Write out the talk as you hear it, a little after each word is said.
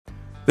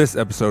This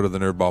episode of the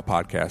Nerdball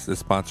Podcast is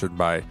sponsored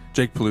by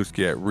Jake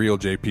Paluski at Real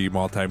JP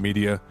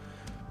Multimedia.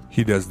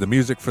 He does the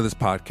music for this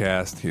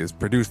podcast. He has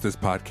produced this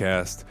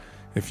podcast.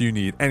 If you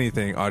need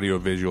anything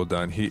audio-visual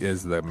done, he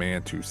is the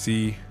man to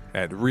see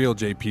at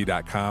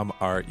realjp.com,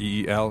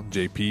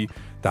 REELJP.com.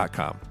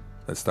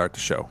 Let's start the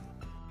show.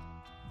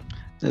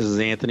 This is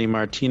Anthony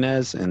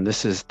Martinez, and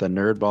this is the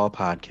Nerdball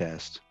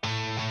Podcast.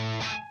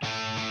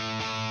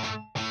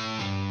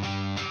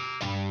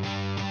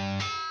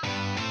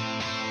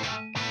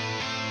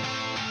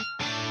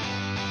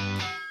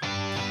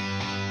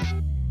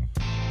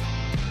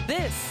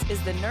 This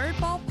is the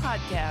Nerdball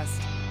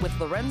Podcast with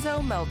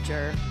Lorenzo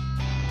Melcher.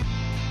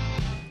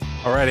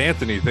 All right,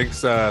 Anthony,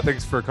 thanks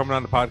for coming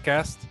on the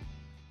podcast.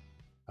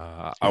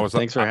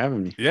 Thanks for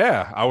having me.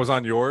 Yeah, I was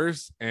on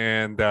yours,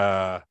 and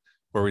where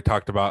we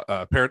talked about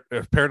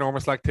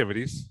paranormal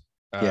activities.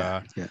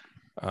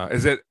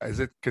 Is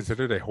it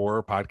considered a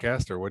horror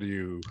podcast, or what do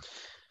you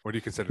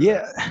consider?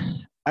 Yeah,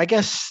 I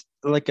guess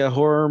like a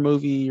horror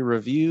movie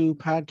review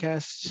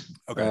podcast.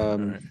 Okay,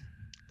 right.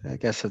 I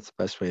guess that's the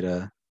best way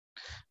to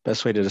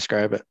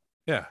describe it.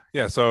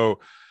 Yeah. So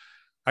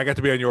I got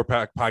to be on your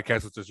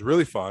podcast, which is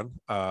really fun.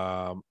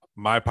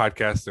 My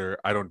podcast,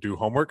 I don't do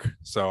homework,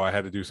 so I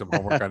had to do some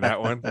homework on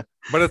that one.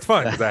 But it's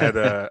fun because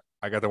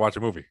I got to watch a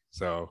movie,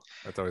 so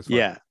that's always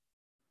fun.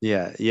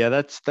 Yeah.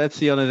 That's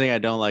the only thing I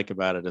don't like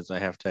about it is I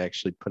have to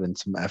actually put in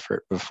some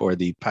effort before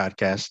the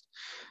podcast.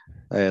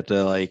 I have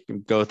to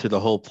go through the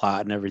whole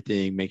plot and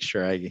everything, make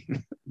sure I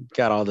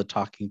got all the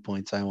talking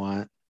points I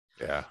want.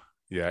 Yeah,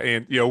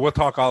 and we'll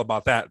talk all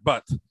about that,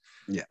 but.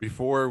 Yeah.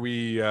 Before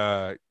we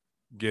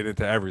get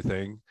into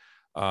everything,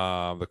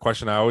 the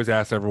question I always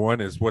ask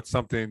everyone is, what's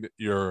something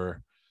you've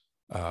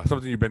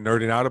been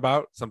nerding out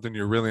about, something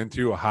you're really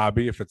into, a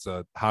hobby, if it's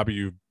a hobby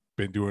you've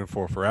been doing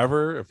for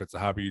forever, if it's a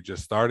hobby you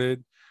just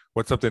started,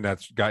 what's something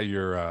that's got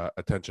your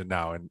attention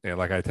now? And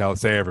like I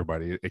say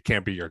everybody, it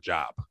can't be your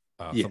job,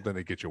 something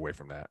to get you away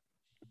from that.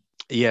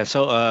 Yeah.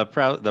 So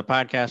the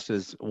podcast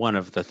is one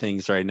of the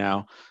things right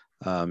now.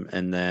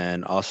 And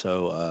then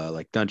also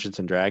like Dungeons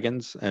and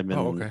Dragons. I've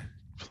been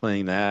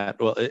playing that.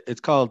 Well, it's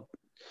called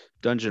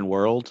Dungeon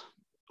World,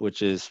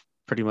 which is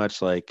pretty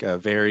much like a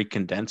very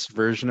condensed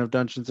version of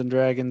Dungeons and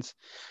Dragons,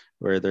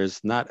 where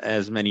there's not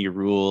as many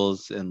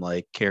rules and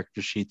like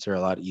character sheets are a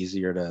lot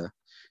easier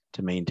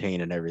to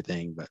maintain and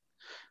everything. But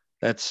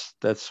that's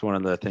one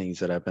of the things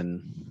that I've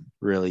been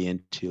really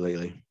into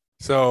lately.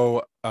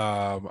 So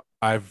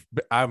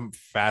I'm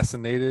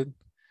fascinated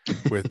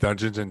with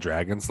Dungeons and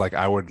Dragons.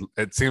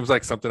 It seems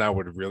like something I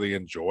would really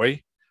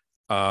enjoy.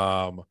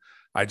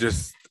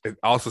 It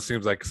also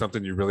seems like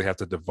something you really have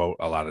to devote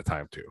a lot of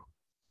time to.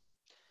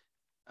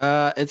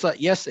 It's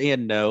like yes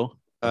and no.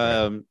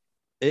 Okay.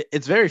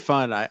 It's very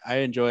fun. I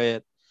enjoy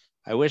it.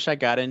 I wish I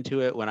got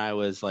into it when I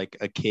was like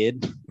a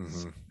kid.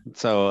 Mm-hmm.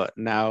 So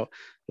now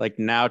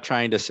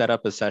trying to set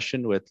up a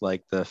session with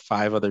like the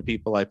 5 other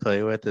people I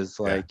play with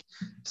is like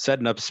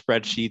setting up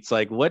spreadsheets.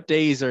 Like, what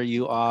days are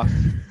you off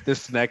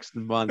this next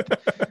month?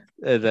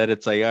 And then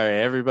it's like, all right,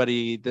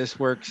 everybody, this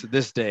works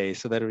this day,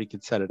 so that we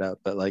could set it up.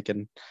 But like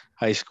in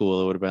high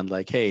school, it would have been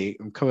like, hey,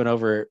 I'm coming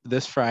over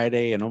this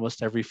Friday and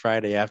almost every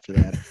Friday after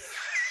that.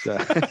 So.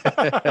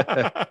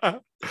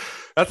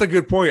 That's a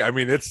good point.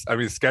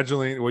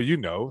 Scheduling.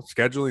 Well,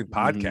 scheduling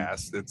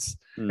podcasts.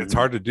 It's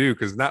hard to do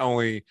because not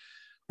only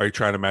are you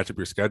trying to match up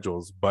your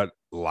schedules, but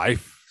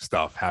life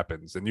stuff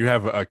happens, and you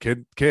have a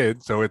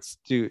kid. So it's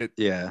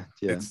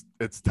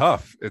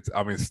tough.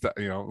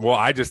 Well,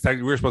 I just texted,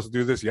 we were supposed to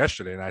do this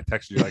yesterday, and I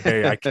texted you like,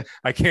 hey,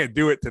 I can't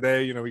do it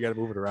today. We got to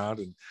move it around,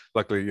 and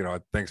luckily,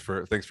 thanks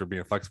for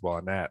being flexible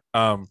on that.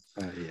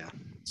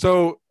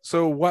 So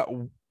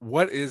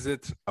what is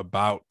it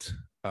about?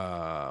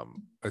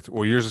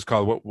 Yours is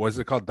called, what was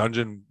it called?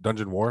 Dungeon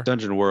World.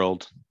 Dungeon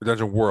World.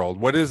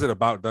 What is it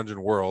about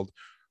Dungeon World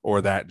or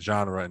that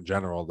genre in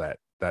general that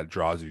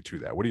draws you to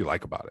that? What do you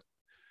like about it?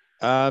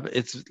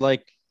 It's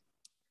like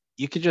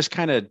you could just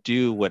kind of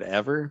do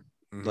whatever.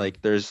 Mm-hmm.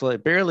 Like there's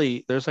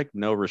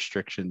no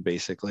restriction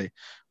basically.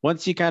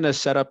 Once you kind of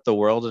set up the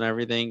world and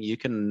everything, you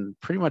can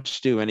pretty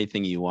much do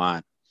anything you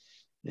want.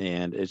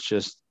 And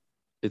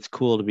it's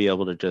cool to be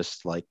able to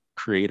just like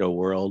create a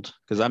world,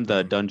 because I'm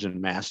the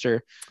dungeon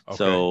master. Okay.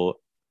 So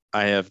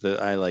I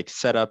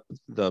set up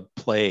the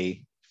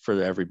play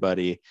for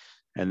everybody.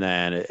 And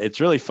then it's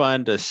really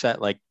fun to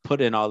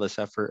put in all this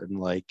effort and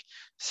like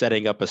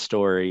setting up a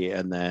story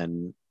and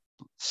then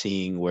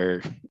seeing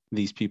where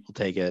these people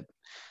take it.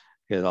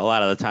 Because a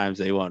lot of the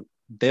times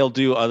they'll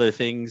do other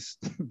things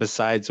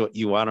besides what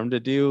you want them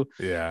to do.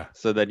 Yeah.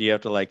 So then you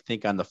have to like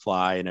think on the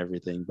fly and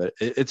everything. But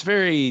it's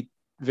very,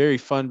 very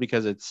fun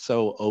because it's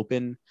so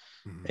open.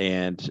 Mm-hmm.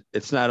 And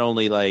it's not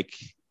only like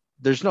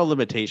there's no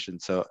limitation.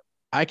 So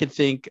I could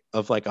think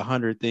of like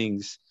 100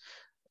 things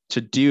to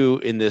do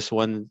in this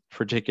one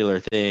particular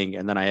thing,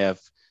 and then I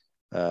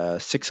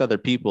have 6 other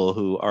people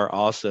who are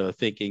also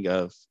thinking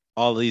of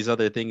all these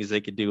other things they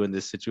could do in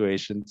this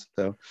situation.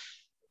 So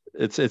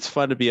it's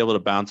fun to be able to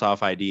bounce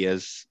off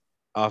ideas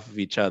off of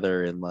each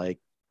other and like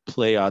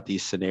play out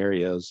these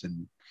scenarios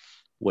and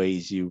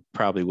ways you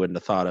probably wouldn't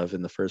have thought of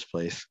in the first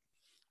place.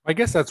 I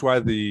guess that's why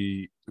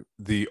the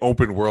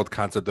open world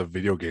concept of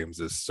video games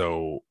is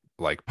so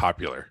like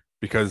popular,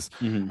 because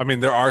I mean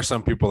there are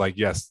some people like,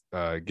 yes,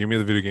 give me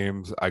the video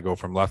games, I go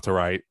from left to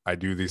right, I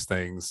do these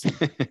things,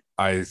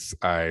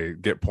 I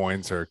get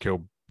points or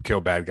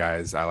kill bad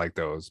guys, I like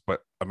those.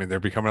 But I mean they're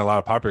becoming a lot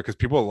of popular because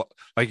people,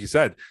 like you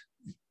said,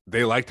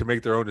 they like to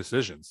make their own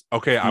decisions.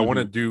 Okay, I want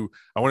to do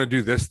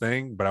this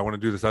thing, but I want to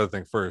do this other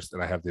thing first,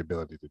 and I have the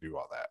ability to do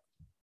all that.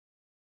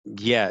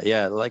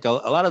 Yeah. Like a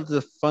lot of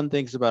the fun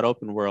things about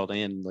open world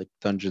and like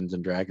Dungeons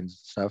and Dragons and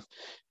stuff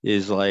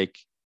is like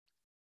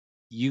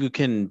you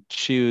can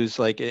choose,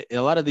 like in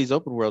a lot of these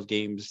open world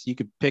games, you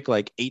could pick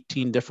like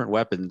 18 different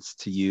weapons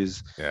to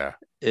use. Yeah.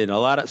 In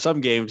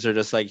some games are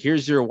just like,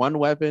 here's your one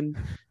weapon,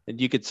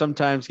 and you could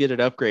sometimes get it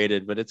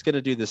upgraded, but it's going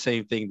to do the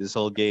same thing this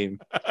whole game.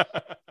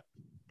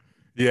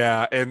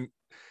 Yeah, and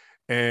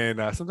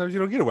sometimes you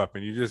don't get a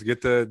weapon, you just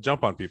get to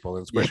jump on people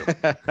and squish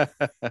them.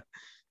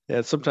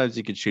 Yeah, sometimes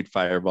you can shoot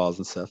fireballs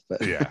and stuff,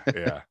 but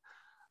yeah.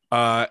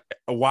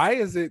 Why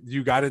is it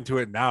you got into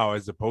it now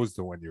as opposed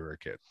to when you were a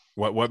kid?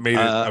 What made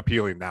it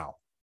appealing now?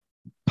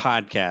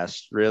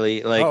 Podcast,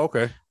 really. Like, oh,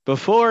 okay.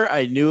 Before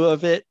I knew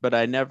of it, but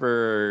I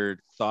never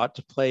thought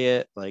to play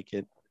it. Like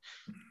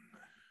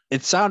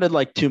it sounded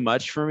like too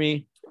much for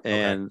me.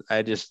 And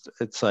okay.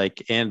 It's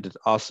like, and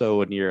also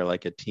when you're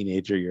like a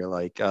teenager, you're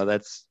like, oh,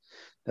 that's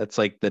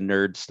like the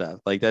nerd stuff.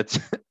 Like that's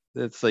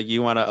like,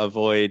 you want to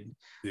avoid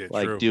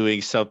like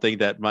doing something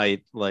that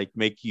might like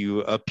make you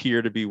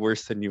appear to be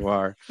worse than you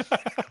are.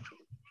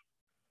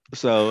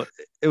 So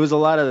it was a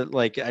lot of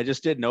like, I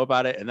just didn't know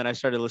about it. And then I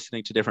started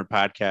listening to different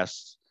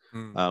podcasts.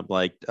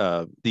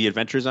 The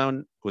Adventure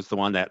Zone was the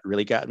one that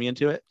really got me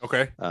into it.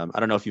 Okay. I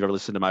don't know if you've ever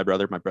listened to My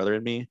Brother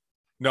and Me.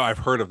 No, I've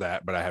heard of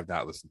that, but I have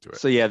not listened to it.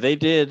 So yeah, they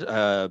did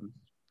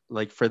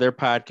like for their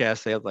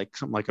podcast, they had like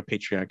something like a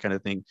Patreon kind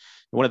of thing.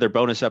 One of their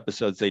bonus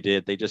episodes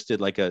they just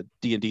did like a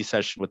D&D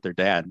session with their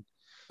dad.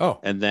 Oh.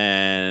 And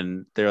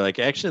then they're like,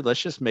 actually,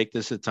 let's just make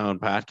this its own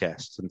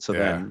podcast. And so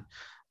then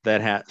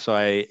so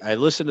I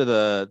listened to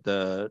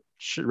the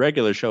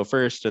regular show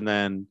first, and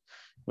then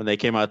when they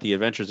came out the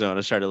Adventure Zone,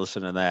 I started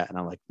listening to that, and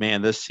I'm like,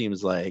 man, this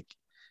seems like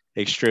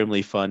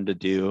extremely fun to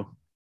do.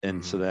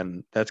 And so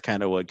then that's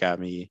kind of what got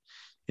me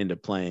into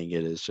playing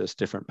it, is just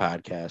different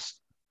podcasts.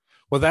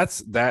 Well,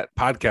 that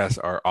podcasts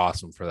are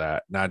awesome for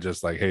that. Not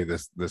just like, hey,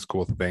 this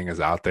cool thing is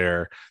out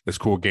there, this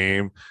cool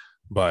game,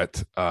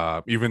 but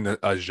even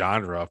a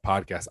genre of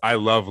podcast. I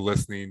love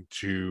listening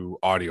to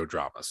audio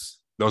dramas.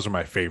 Those are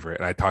my favorite.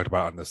 And I talked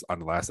about on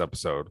the last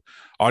episode,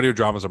 audio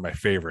dramas are my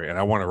favorite, and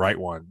I want to write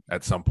one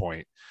at some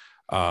point.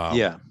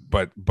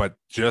 But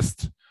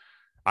just,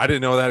 I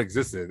didn't know that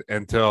existed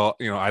until,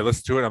 I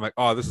listened to it. I'm like,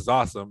 oh, this is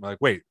awesome. I'm like,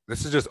 wait,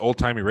 this is just old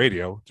timey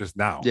radio just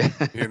now,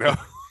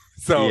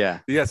 So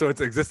so it's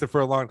existed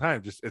for a long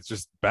time. It's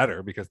just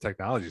better because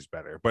technology is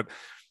better. But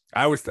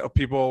I always tell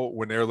people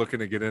when they're looking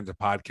to get into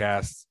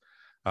podcasts,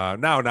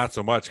 now not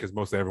so much because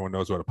mostly everyone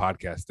knows what a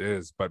podcast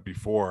is. But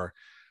before,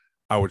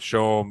 I would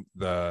show them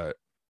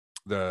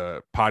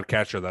the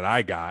podcatcher that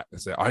I got and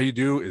say, all you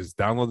do is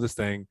download this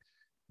thing,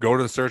 go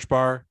to the search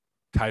bar,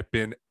 type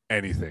in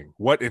anything.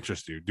 What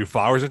interests you? Do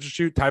flowers interest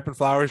you? Type in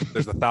flowers.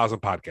 There's 1,000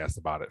 podcasts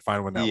about it.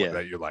 Find one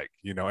that you like,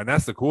 and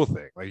that's the cool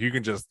thing. Like you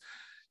can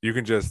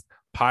just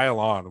pile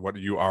on what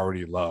you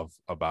already love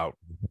about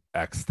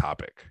X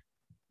topic.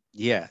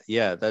 Yeah.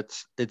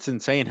 It's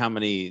insane how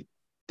many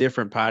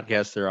different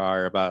podcasts there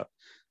are about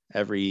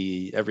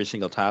every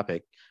single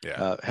topic.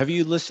 Yeah. Have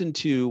you listened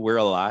to We're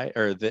Alive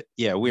We're Alive?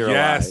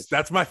 Yes,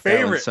 that's my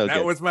favorite.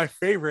 That was my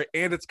favorite,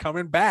 and it's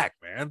coming back,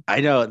 man.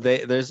 I know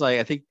there's like,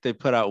 I think they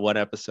put out one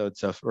episode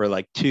or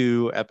like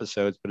 2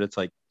 episodes, but it's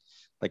like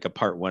a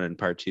part 1 and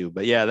part 2.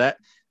 But yeah,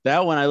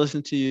 that one I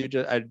listened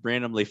to, I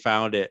randomly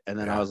found it, and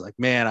then I was like,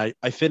 man,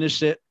 I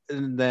finished it,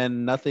 and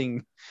then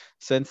nothing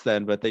since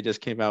then. But they just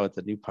came out with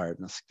a new part,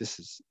 and I was like,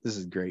 this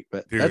is great.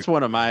 But dude, that's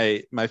one of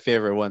my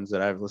favorite ones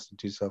that I've listened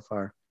to so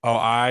far.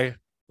 Oh,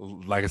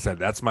 like I said,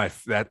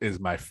 that is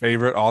my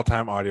favorite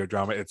all-time audio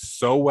drama. It's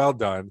so well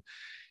done.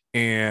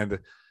 And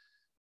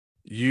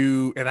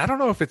I don't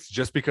know if it's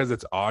just because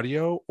it's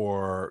audio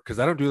or because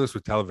I don't do this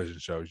with television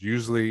shows.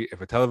 Usually if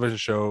a television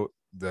show,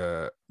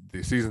 the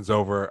season's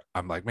over,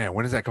 I'm like, man,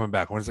 when is that coming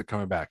back? When is it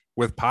coming back?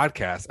 With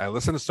podcasts, I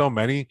listen to so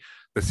many,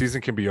 the season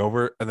can be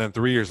over. And then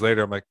 3 years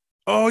later, I'm like,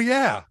 oh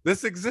yeah,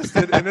 this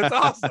existed and it's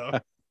awesome.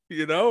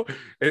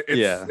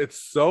 It's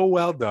so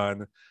well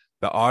done.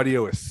 The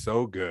audio is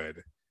so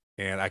good.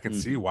 And I can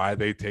see why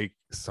they take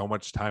so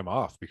much time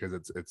off, because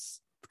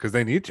it's because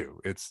they need to.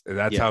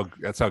 That's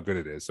how good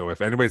it is. So if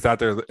anybody's out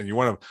there and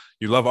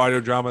you love audio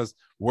dramas,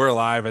 We're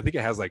Alive. I think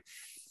it has like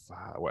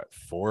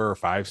 4 or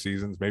 5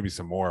 seasons, maybe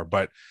some more,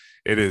 but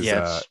it is.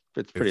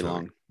 It's pretty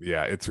long.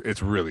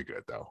 It's really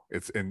good though.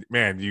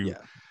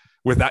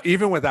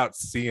 Without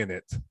seeing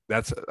it,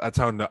 that's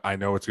how I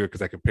know it's good,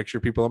 because I can picture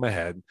people in my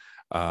head.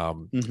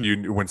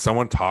 Mhm. When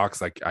someone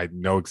talks, like I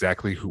know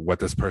exactly what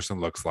this person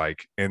looks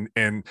like, and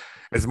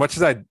as much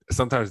as I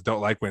sometimes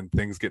don't like when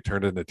things get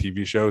turned into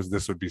TV shows,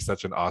 this would be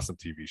such an awesome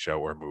TV show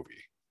or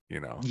movie, you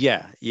know.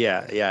 Yeah,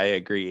 I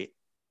agree.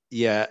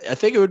 Yeah, I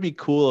think it would be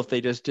cool if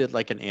they just did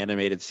like an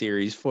animated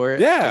series for it,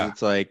 because Yeah.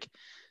 it's like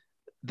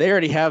they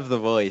already have the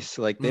voice.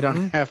 Like they don't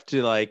Hmm. have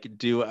to like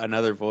do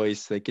another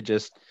voice. They could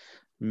just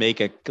make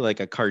a like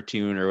a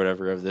cartoon or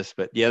whatever of this.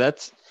 But yeah,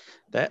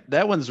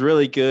 that one's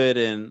really good,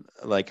 and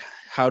like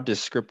how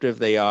descriptive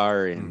they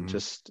are, and Hmm.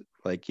 just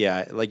like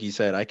yeah, like you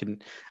said,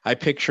 I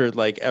pictured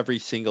like every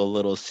single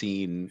little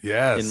scene in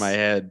my Yes.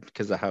 head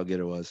because of how good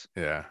it was.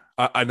 Yeah.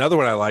 Another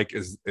one I like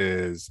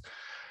is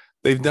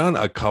they've done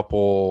a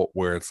couple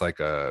where it's like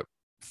a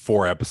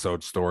 4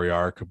 episode story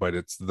arc, but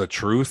it's The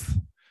Truth,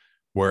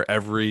 where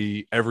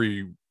every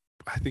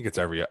I think it's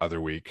every other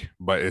week,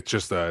 but it's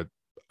just a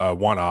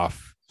one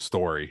off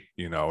story,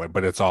 you know.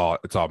 But it's all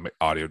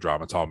audio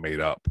drama. It's all made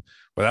up.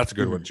 But that's a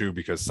good one Mhm. too,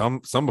 because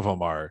some of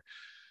them are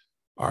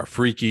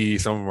freaky,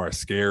 some of them are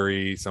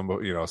scary, some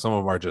of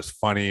them are just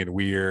funny and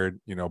weird,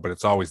 you know. But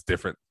it's always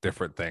different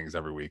things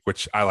every week,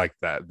 which I like,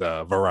 that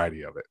the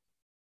variety of it.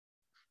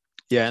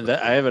 Yeah, and So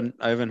that I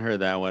haven't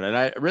heard that one, and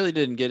I really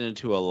didn't get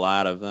into a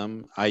lot of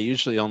them. I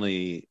usually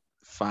only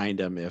find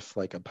them if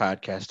like a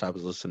podcast I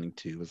was listening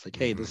to was like,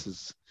 hey,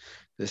 mhm.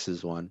 this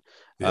is one.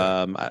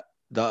 Yeah.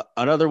 The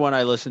another one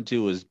I listened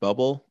to was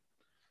Bubble,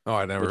 Oh,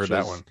 I never which heard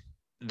that was one.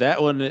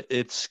 that one.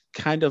 It's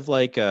kind of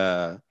like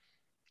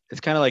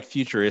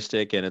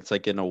futuristic, and it's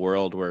like in a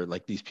world where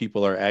like these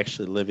people are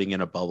actually living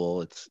in a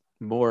bubble. It's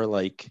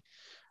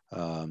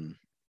um,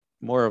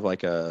 more of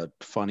like a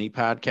funny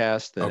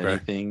podcast than Okay.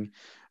 anything,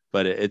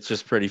 but it's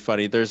just pretty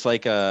funny. There's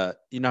like a,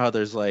 you know how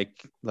there's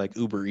like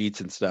Uber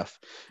Eats and stuff,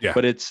 Yeah.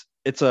 but it's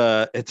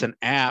an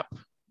app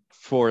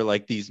for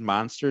like these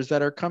monsters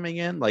that are coming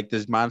in. Like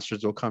these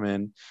monsters will come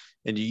in,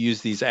 and you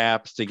use these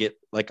apps to get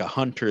like a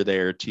hunter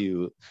there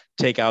to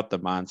take out the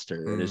monster,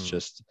 and Mm.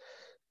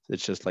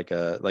 it's just like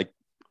a like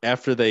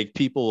after they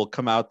people will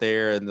come out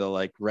there and they'll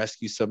like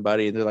rescue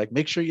somebody, and they're like,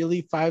 make sure you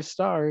leave 5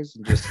 stars,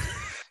 and just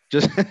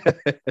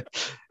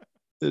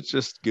it's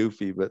just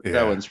goofy, but that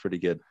Yeah. one's pretty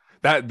good.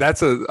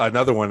 That's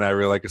another one I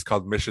really like. It's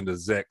called Mission to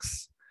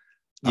Zix.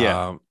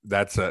 Yeah.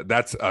 That's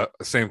a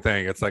same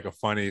thing. It's like a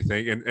funny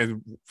thing,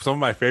 and some of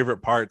my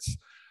favorite parts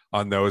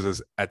on those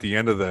is at the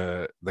end of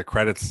the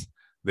credits.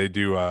 They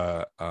do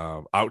a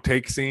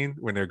outtake scene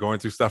when they're going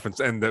through stuff,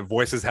 and the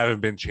voices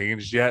haven't been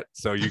changed yet,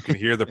 so you can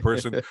hear the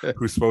person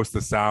who's supposed to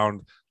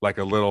sound like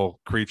a little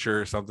creature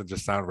or something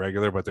just sound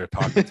regular, but they're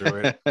talking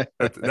through it.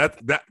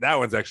 That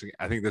one's actually,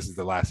 I think this is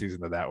the last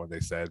season of that one, they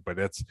said, but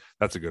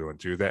that's a good one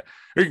too. That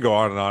you can go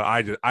on and on.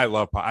 I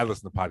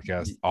listen to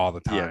podcasts all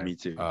the Yeah, time. me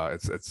too.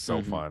 It's so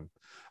Hmm.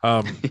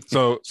 fun.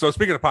 So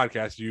speaking of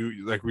podcasts,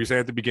 you, like we said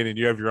at the beginning,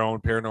 you have your own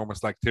Paranormal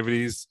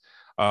Selectivities.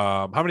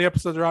 How many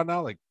episodes are out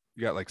now? Like,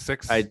 you got like I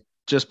 6?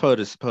 just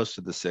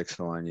posted the sixth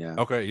one. Yeah.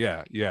 Okay,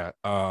 yeah.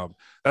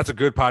 That's a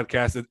good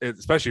podcast,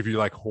 especially if you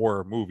like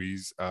horror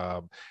movies.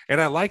 And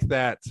I like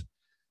that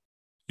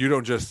you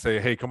don't just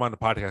say, "Hey, come on the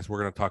podcast. We're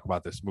going to talk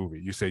about this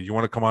movie." You say, "You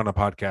want to come on the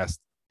podcast,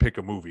 pick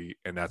a movie,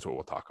 and that's what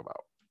we'll talk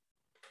about."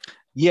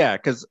 Yeah,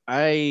 because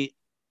I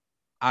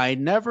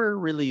never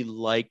really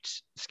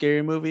liked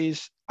scary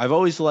movies. I've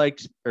always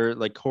liked or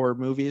like horror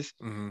movies.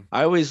 Hmm.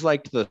 I always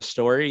liked the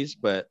stories,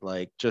 but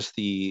like just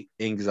the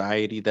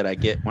anxiety that I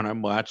get when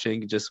I'm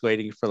watching, just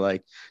waiting for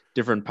like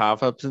different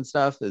pop-ups and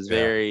stuff is Yeah.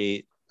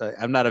 very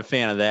I'm not a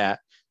fan of that.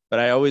 But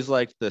I always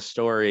liked the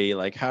story.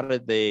 Like what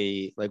did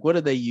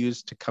they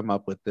use to come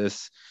up with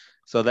this?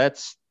 So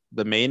that's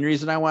the main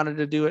reason I wanted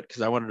to do it,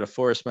 because I wanted to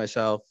force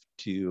myself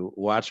to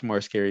watch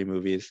more scary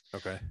movies.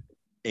 Okay.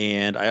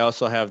 And I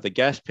also have the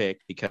guest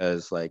pick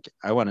because like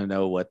I want to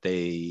know what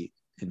they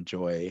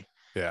enjoy.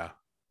 Yeah.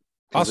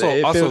 Because Also, if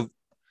it, also,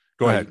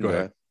 go oh, you ahead. can Go go ahead.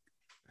 ahead.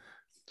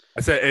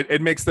 I said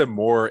it makes them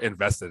more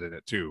invested in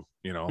it too.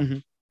 You know.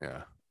 Mhm.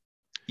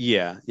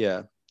 Yeah.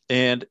 Yeah.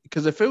 And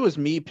because if it was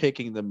me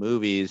picking the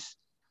movies,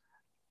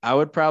 I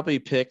would probably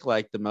pick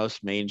like the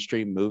most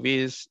mainstream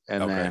movies,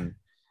 and Okay. then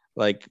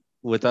like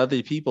with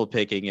other people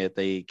picking it,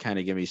 they kind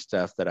of give me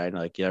stuff that I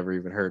like never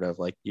even heard of.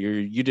 Like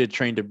you did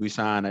Train to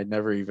Busan, I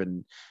never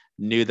even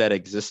knew that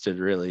existed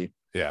really.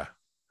 Yeah.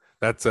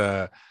 That's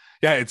yeah.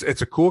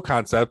 It's a cool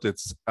concept.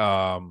 It's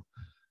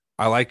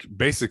I like,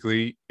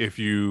 basically,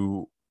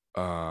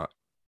 uh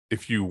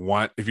if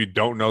you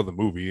don't know the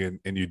movie, and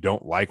you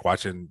don't like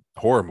watching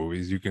horror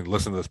movies, you can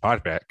listen to this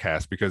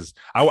podcast, because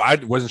I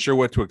wasn't sure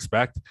what to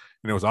expect,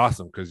 and it was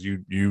awesome because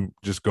you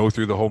just go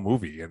through the whole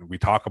movie, and we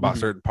talk about Mhm.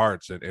 certain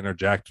parts and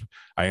interject.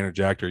 I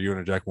interject or you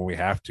interject when we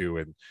have to,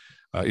 and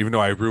even though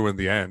I ruined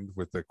the end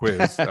with the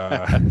quiz,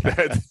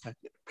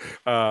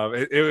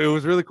 it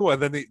was really cool.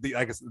 And then the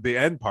I guess the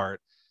end part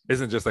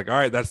isn't just like, all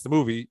right, that's the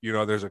movie. You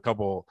know, there's a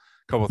couple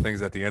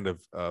things at the end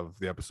of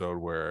the episode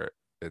where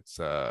it's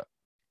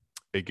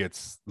it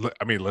gets,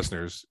 I mean,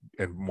 listeners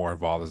and more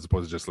involved, as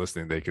opposed to just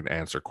listening. They can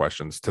answer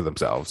questions to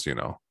themselves, you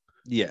know.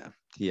 Yeah.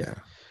 Yeah. Yeah.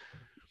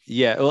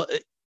 Yeah, well,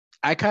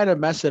 I kind of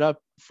mess it up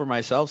for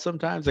myself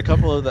sometimes. A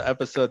couple of the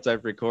episodes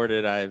I've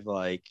recorded, I've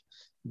like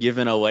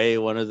given away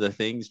one of the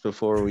things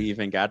before we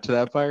even got to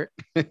that part.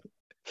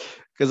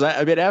 Because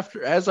I mean,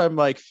 after as I'm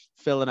like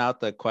filling out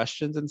the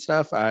questions and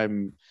stuff,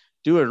 I'm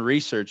doing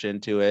research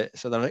into it.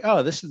 So I'm like,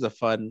 oh, this is a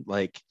fun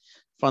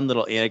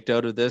little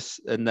anecdote of this.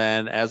 And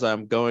then as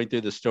I'm going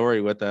through the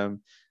story with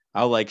them,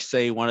 I'll like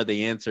say one of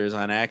the answers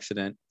on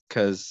accident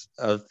because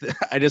of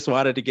I just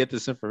wanted to get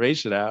this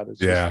information out. It's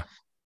just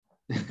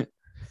Yeah.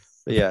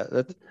 but yeah,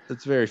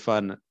 that's very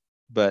fun,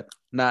 but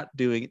not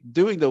doing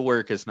the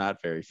work is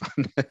not very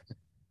fun.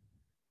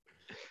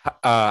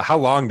 How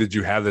long did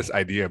you have this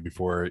idea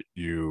before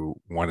you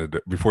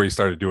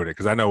started doing it?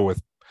 Because I know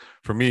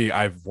for me,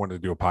 I've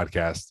wanted to do a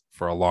podcast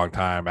for a long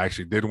time. I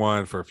actually did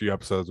one for a few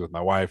episodes with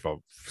my wife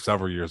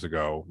several years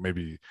ago,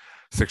 maybe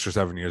 6 or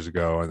 7 years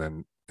ago, and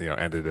then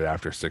ended it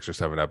after 6 or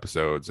 7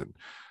 episodes. And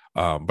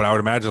but I would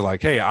imagine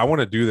like, hey, I want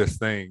to do this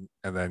thing,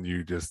 and then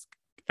you just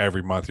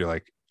every month you're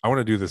like, I want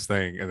to do this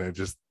thing, and then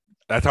just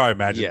that's how I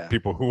imagine Yeah.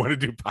 people who want to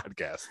do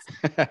podcasts.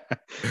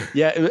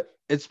 Yeah,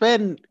 it's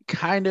been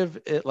kind of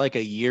like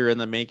a year in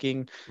the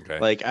making. Okay.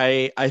 Like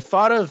I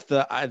thought of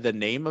the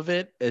name of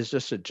it as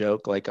just a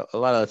joke. Like a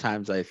lot of the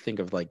times I think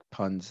of like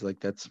puns, like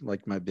that's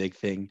like my big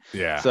thing.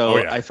 Yeah. So Oh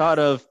yeah. I thought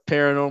of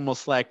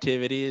paranormal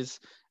activities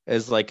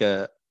as like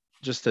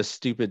just a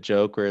stupid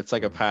joke where it's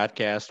like a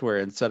podcast where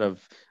instead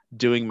of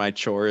doing my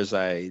chores,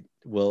 I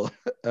will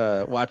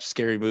watch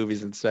scary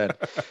movies instead.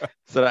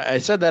 So I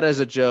said that as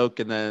a joke,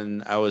 and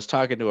then I was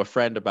talking to a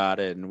friend about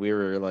it, and we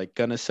were like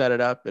gonna set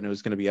it up, and it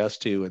was gonna be us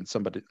two and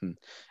somebody, and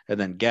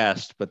then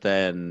guest. But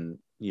then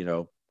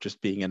just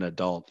being an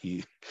adult,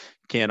 you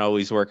can't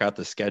always work out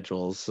the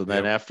schedules. So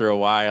then after a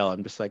while,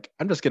 I'm just like,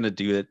 I'm just gonna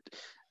do it.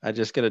 I'm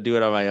just gonna do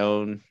it on my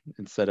own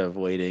instead of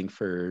waiting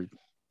for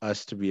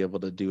us to be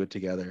able to do it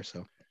together.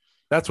 So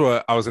that's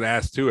what I was going to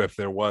ask too, if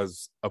there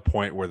was a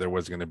point where there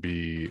was going to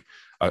be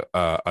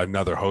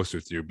another host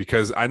with you,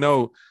 because I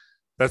know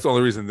that's the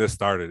only reason this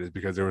started is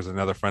because there was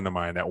another friend of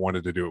mine that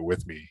wanted to do it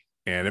with me,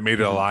 and it made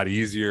it a lot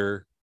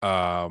easier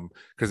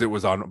because it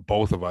was on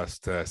both of us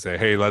to say,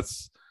 hey,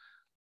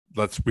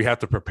 we have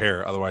to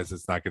prepare, otherwise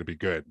it's not going to be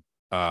good.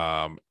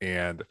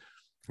 And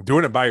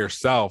doing it by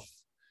yourself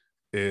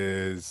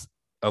is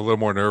a little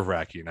more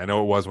nerve-wracking. I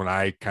know it was when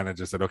I kind of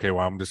just said, okay,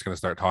 well, I'm just going to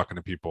start talking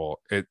to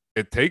people. It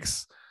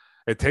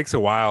takes a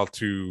while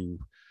to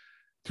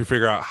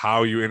figure out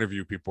how you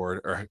interview people,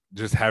 or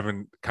just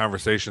having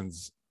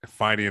conversations,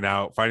 finding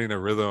a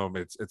rhythm.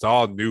 It's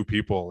all new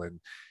people, and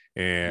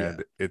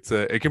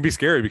it can be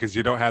scary because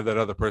you don't have that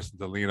other person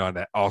to lean on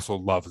that also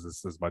loves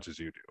this as much as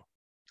you do.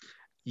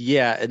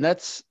 Yeah, and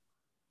that's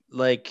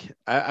like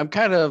I'm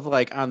kind of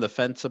like on the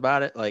fence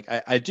about it. Like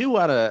I do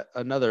want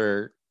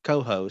another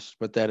co-host,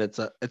 but then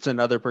it's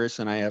another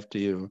person I have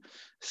to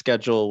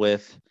schedule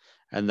with,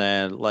 and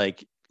then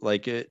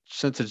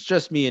since it's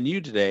just me and you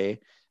today,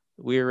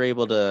 we were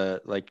able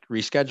to like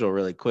reschedule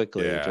really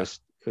quickly. Yeah.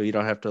 Just you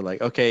don't have to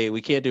like, okay,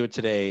 we can't do it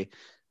today,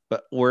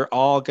 but we're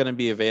all going to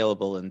be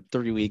available in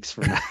 3 weeks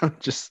from now.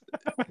 Just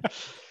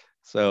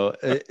so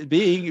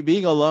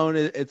being alone,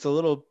 it's a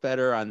little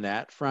better on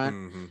that front.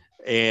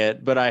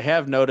 Mm-hmm. But I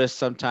have noticed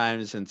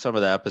sometimes in some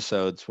of the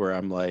episodes where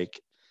I'm like,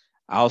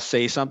 I'll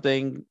say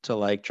something to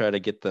like try to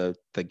get the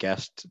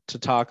guest to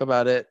talk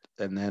about it,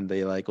 and then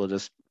they like will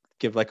just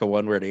give like a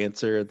one-word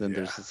answer, and then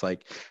there's just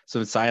like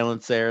some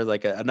silence there.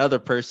 Like another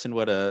person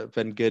would have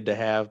been good to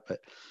have, but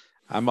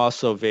I'm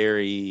also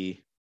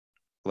very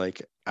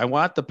like I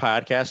want the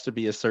podcast to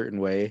be a certain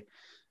way,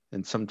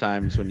 and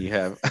sometimes when you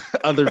have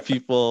other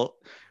people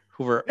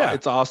who are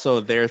it's also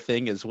their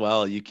thing as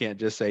well, you can't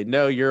just say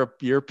no, your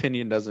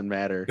opinion doesn't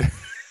matter.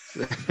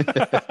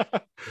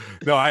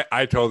 No,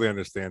 I totally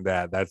understand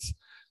that. That's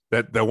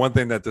the one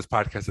thing that this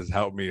podcast has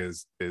helped me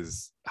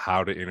is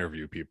how to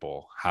interview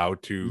people, how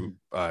to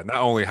not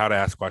only how to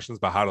ask questions,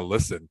 but how to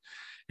listen.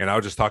 And I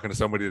was just talking to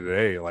somebody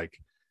today, like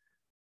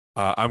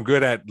I'm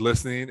good at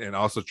listening and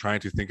also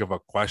trying to think of a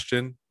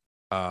question.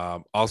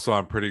 Also,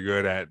 I'm pretty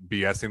good at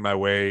BSing my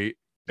way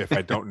if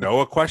I don't know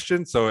a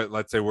question. So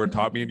let's say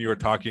me and you are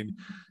talking,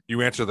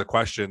 you answer the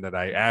question that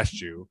I asked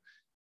you,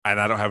 and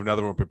I don't have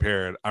another one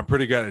prepared. I'm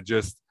pretty good at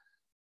just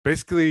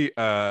basically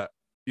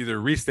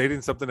either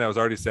restating something that was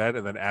already said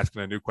and then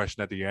asking a new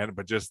question at the end,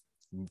 but just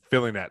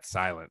filling that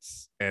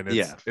silence. And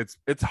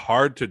it's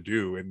hard to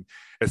do, and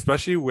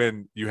especially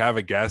when you have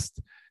a guest.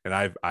 And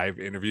I've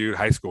interviewed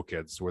high school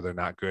kids where they're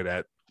not good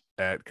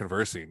at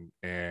conversing,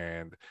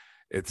 and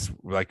it's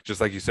like just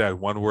like you said,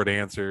 one word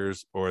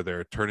answers, or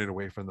they're turning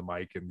away from the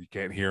mic and you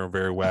can't hear them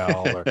very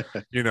well, or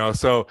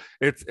so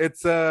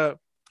it's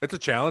a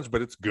challenge,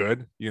 but it's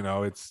good.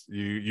 It's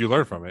you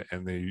learn from it,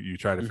 and then you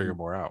try to figure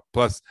more out.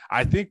 Plus,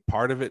 I think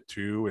part of it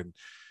too,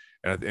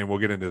 and we'll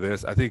get into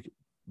this. I think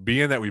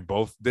being that we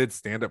both did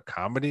stand-up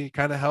comedy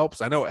kind of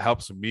helps. I know it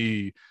helps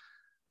me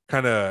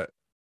kind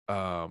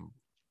of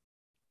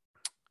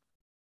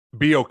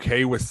be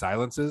okay with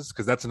silences,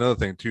 because that's another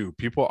thing too.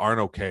 People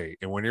aren't okay,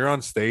 and when you're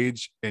on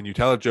stage and you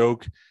tell a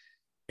joke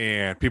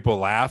and people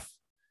laugh,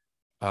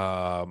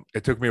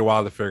 it took me a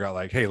while to figure out,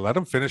 like, hey, let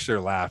them finish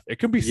their laugh. It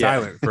can be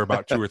silent for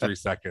about 2 or 3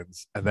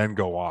 seconds and then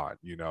go on,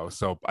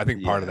 so I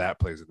think part of that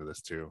plays into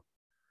this too.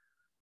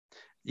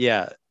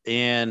 Yeah.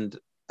 And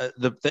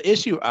the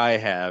issue I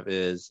have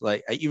is,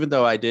 like, even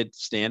though I did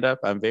stand up,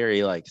 I'm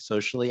very like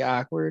socially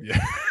awkward.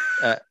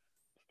 Yeah.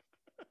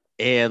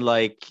 And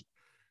like,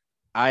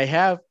 I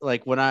have,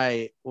 like, when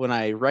I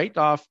write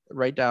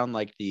down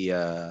like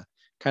the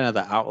kind of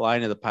the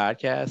outline of the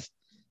podcast,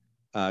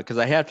 because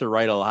I have to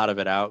write a lot of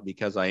it out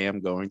because I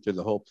am going through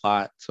the whole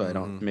plot, so I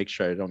don't make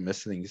sure I don't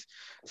miss things.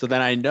 So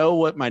then I know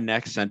what my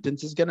next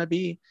sentence is going to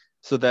be.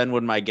 So then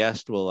when my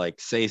guest will like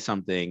say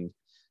something,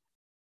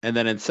 and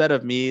then instead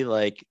of me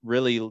like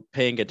really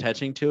paying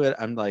attention to it,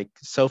 I'm like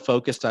so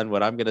focused on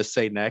what I'm going to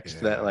say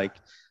next that like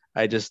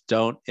I just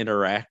don't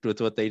interact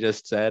with what they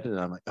just said. And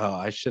I'm like, oh,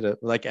 I should have,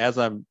 like, as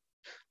I'm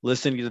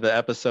listening to the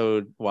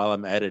episode while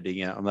I'm editing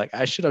it, I'm like,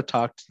 I should have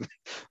talked,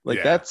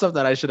 like, that's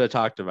something I should have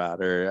talked about,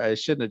 or I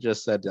shouldn't have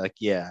just said like,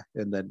 yeah,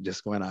 and then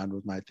just went on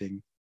with my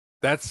thing.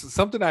 That's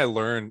something I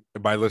learned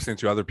by listening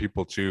to other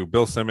people too.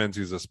 Bill Simmons,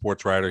 he's a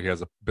sports writer. He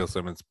has a Bill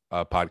Simmons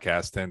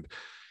podcast, and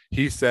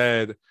he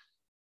said,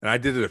 and I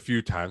did it a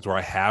few times where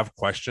I have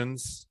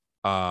questions.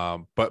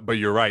 But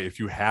you're right. If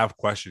you have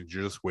questions,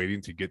 you're just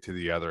waiting to get to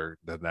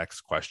the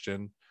next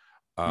question.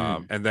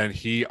 And then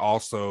he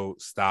also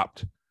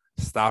stopped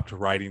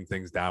writing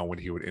things down when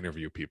he would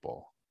interview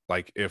people.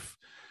 Like, if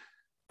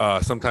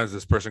sometimes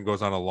this person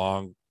goes on a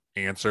long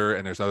answer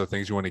and there's other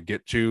things you want to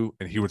get to,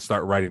 and he would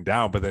start writing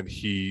down, but then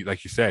he,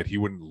 like you said, he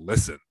wouldn't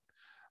listen.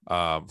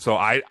 So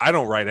I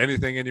don't write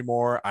anything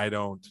anymore. I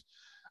don't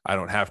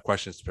have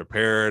questions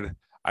prepared.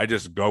 I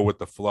just go with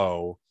the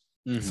flow.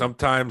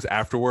 Sometimes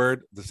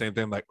afterward, the same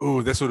thing, like,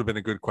 oh, this would have been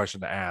a good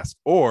question to ask.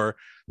 Or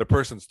the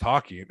person's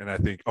talking and I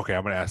think, okay,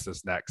 I'm going to ask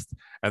this next.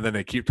 And then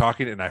they keep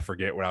talking and I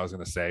forget what I was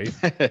going to say.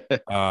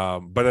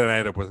 But then I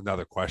end up with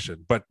another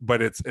question. But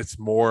it's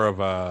more of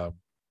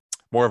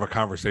a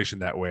conversation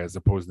that way, as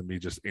opposed to me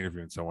just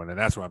interviewing someone. And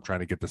that's what I'm trying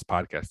to get this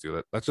podcast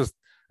to. Let's just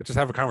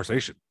have a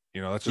conversation.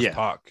 Let's just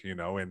talk.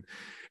 And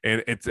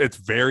it's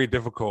very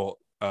difficult.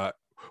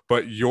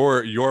 But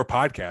your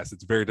podcast,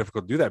 it's very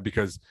difficult to do that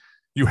because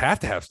you have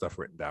to have stuff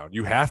written down.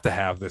 You have to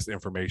have this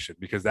information,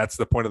 because that's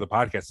the point of the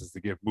podcast, is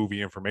to give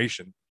movie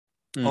information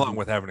along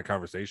with having a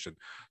conversation.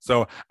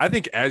 So I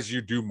think as you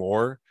do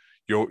more,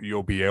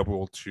 you'll be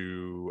able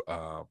to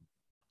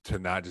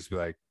not just be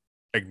like,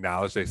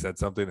 acknowledge they said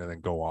something and then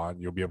go on.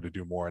 You'll be able to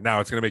do more. Now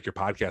it's going to make your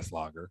podcast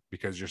longer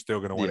because you're still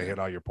going to want to hit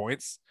all your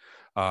points.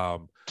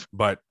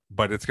 But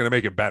it's going to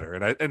make it better.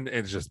 And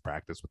it's just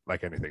practice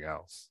like anything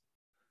else.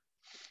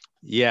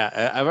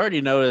 Yeah. I've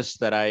already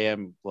noticed that I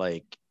am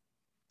like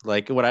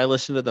when I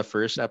listened to the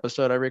first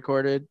episode I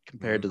recorded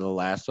compared to the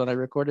last one I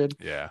recorded,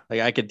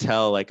 like I could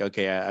tell, like,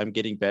 okay, I'm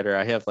getting better.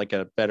 I have like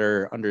a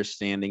better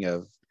understanding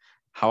of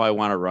how I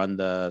want to run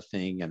the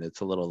thing. And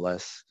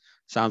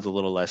sounds a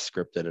little less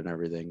scripted and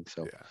everything.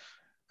 So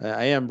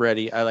I am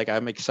ready.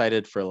 I'm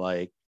excited for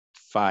like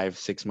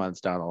 5-6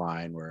 months down the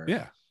line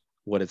where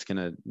what it's going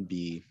to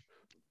be.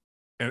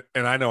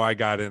 And I know I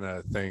got in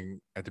a thing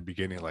at the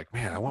beginning, like,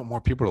 man, I want more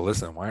people to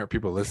listen. Why aren't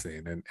people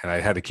listening? And I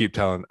had to keep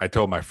I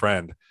told my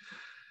friend,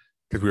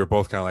 because we were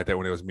both kind of like that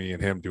when it was me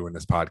and him doing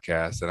this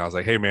podcast. And I was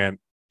like, hey man,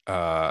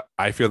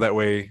 I feel that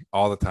way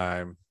all the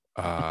time.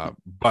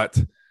 But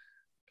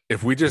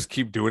if we just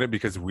keep doing it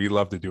because we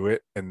love to do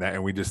it,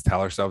 and we just tell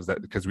ourselves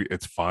that because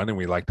it's fun and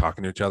we like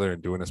talking to each other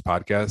and doing this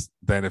podcast,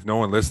 then if no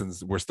one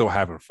listens, we're still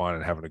having fun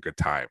and having a good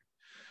time.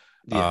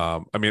 I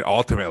mean,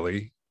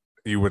 ultimately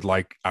I would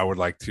like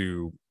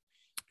to,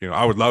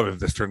 I would love if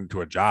this turned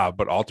into a job,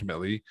 but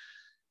ultimately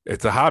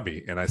it's a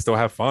hobby and I still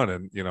have fun.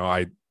 And,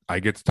 I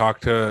get to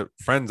talk to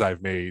friends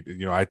I've made,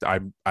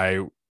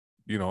 I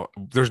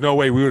there's no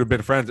way we would have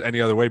been friends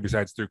any other way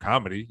besides through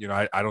comedy.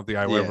 I don't think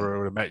I ever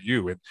would have met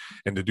you,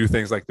 and to do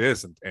things like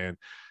this and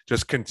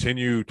just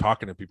continue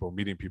talking to people,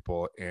 meeting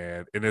people,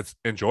 and it's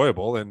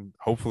enjoyable, and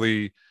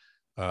hopefully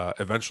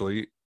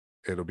eventually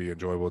it'll be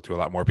enjoyable to a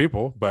lot more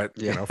people. But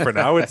for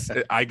now,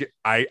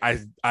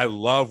 I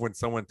love when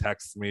someone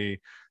texts me,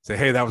 say,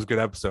 hey, that was a good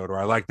episode, or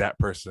I like that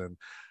person.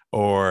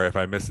 Or if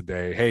I miss a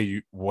day,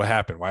 hey, what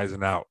happened? Why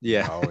isn't it out?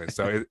 And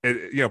so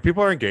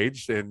people are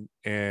engaged and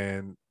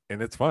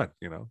it's fun,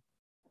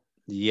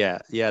 Yeah.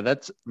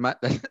 That's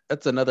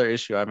another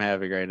issue I'm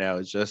having right now,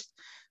 is just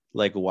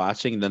like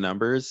watching the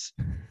numbers,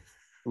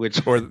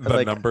 or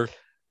the number.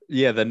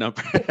 Yeah, the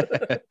number.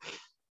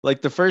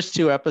 Like the first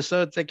 2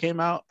 episodes that came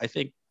out, I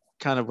think,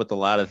 kind of with a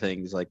lot of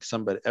things, like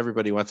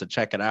everybody wants to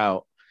check it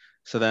out.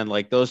 So then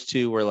like those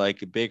 2 were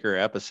like bigger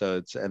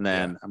episodes, and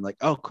then I'm like,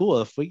 oh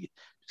cool, if we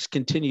just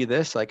continue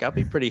this, like I'll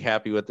be pretty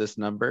happy with this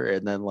number.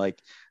 And then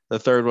like the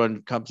 3rd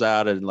one comes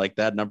out and like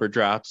that number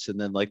drops, and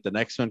then like the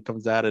next one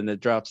comes out and it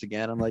drops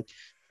again. I'm like,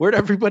 where'd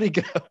everybody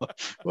go?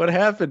 What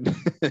happened?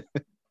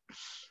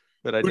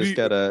 But I just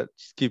gotta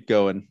keep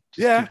going.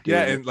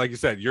 And like you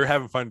said, you're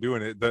having fun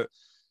doing it.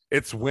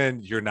 It's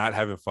when you're not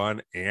having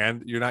fun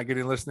and you're not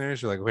getting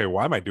listeners, you're like, okay,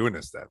 why am I doing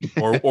this then?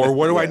 Or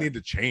what do I need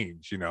to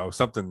change?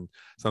 Something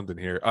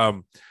here.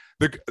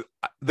 the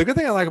the good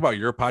thing I like about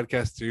your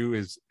podcast too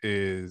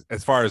is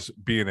as far as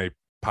being a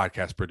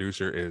podcast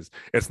producer is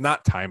it's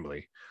not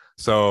timely.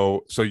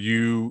 So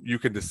you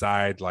can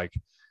decide like,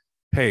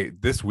 hey,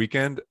 this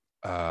weekend,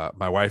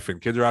 my wife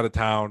and kids are out of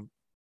town.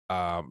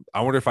 I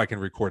wonder if I can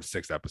record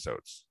 6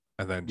 episodes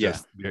and then Yeah.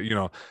 just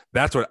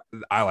that's what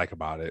I like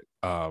about it.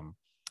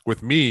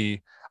 With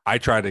me, I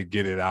try to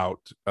get it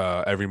out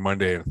every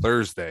Monday and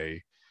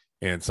Thursday,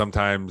 and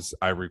sometimes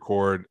I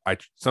record.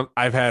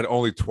 I've had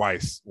only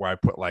twice where I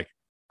put like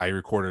I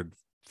recorded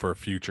for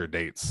future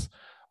dates,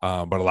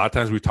 but a lot of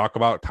times we talk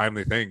about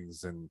timely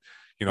things, and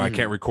I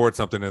can't record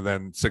something and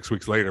then 6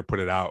 weeks later put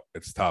it out.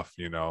 It's tough.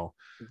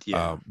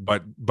 Yeah.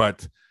 But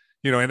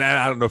and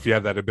I don't know if you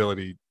have that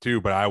ability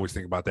too, but I always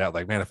think about that.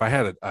 Like, man, if I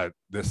had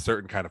this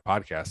certain kind of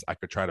podcast, I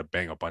could try to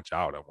bang a bunch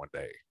out on one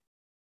day.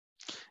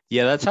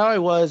 Yeah, that's how I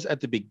was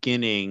at the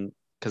beginning,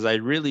 because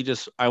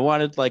I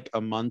wanted like a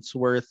month's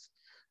worth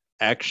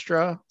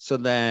extra. So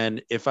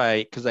then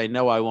because I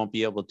know I won't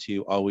be able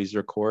to always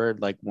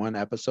record like one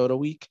episode a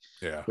week,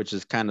 Yeah. which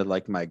is kind of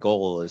like my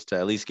goal, is to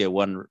at least get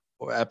one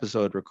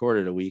episode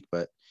recorded a week.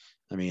 But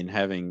I mean,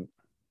 having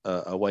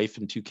a wife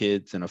and 2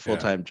 kids and a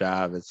full-time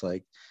job, it's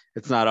like,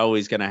 it's not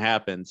always going to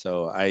happen.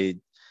 So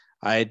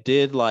I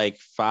did like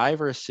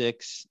 5 or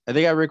 6. I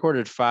think I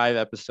recorded 5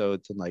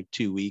 episodes in like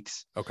 2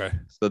 weeks. Okay.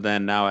 So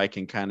then now I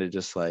can kind of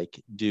just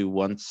like do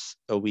once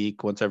a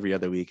week, once every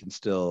other week, and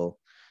still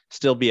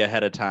be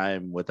ahead of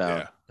time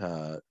without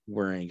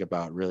worrying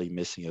about really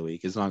missing a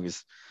week, as long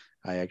as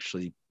I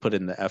actually put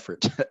in the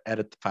effort to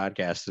edit the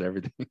podcast and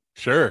everything.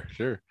 Sure.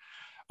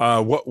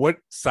 What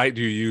site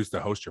do you use to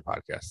host your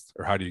podcast,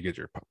 or how do you get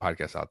your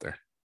podcast out there?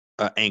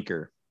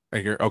 Anchor.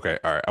 Okay.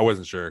 All right. I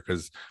wasn't sure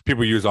because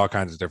people use all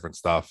kinds of different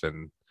stuff.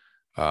 And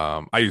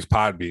I use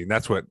Podbean.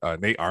 That's what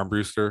Nate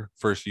Armbruster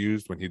first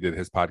used when he did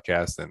his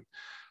podcast. And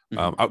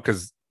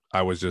because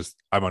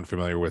I'm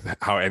unfamiliar with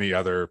how any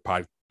other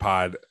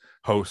pod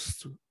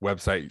host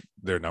website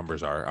their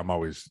numbers are.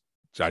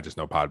 I just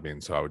know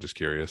Podbean. So I was just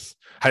curious.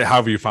 How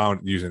have you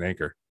found using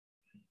Anchor?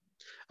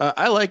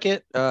 I like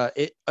it.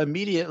 It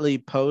immediately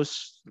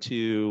posts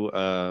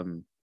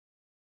to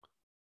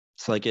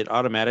it's like it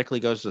automatically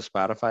goes to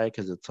Spotify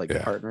because it's like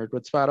partnered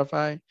with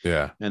Spotify.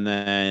 Yeah. And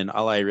then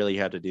all I really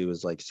had to do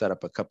was like set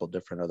up a couple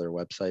different other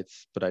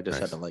websites, but I just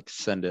had to like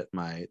send it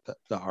the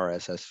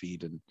RSS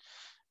feed and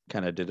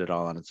kind of did it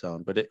all on its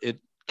own. But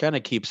it kind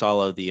of keeps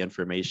all of the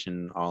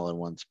information all in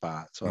one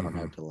spot. So I don't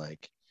have to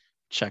like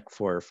check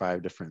 4 or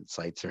 5 different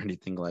sites or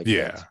anything like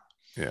that.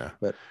 Yeah.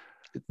 But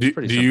do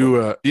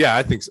you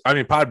I think so. I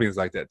mean, Podbean's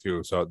like that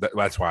too. So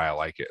that's why I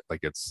like it.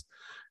 Like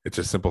it's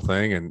a simple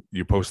thing, and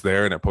you post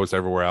there and it posts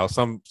everywhere else.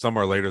 Some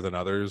are later than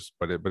others,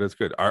 but it's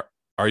good.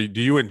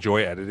 Do you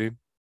enjoy editing?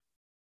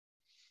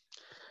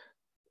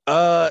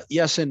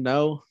 Yes and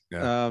no.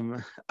 Yeah.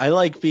 I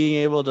like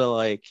being able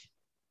to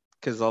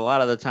because a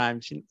lot of the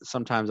times,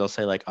 sometimes I'll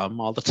say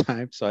all the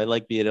time. So I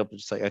like being able to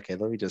just okay,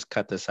 let me just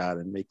cut this out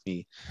and make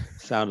me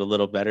sound a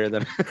little better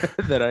than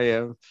than I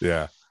am.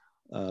 Yeah.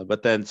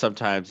 But then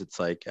sometimes it's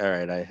like, all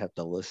right, I have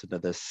to listen to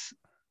this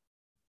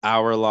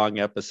hour-long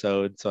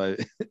episode. So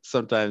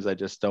sometimes I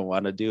just don't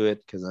want to do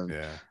it because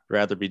I'd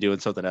rather be doing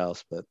something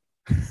else. But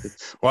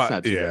it's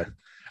not too bad.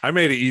 I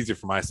made it easy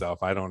for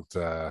myself. I don't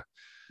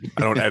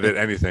edit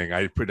anything.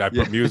 I put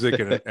music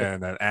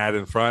and an ad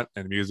in front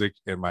and music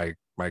in my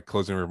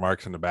closing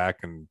remarks in the back,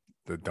 and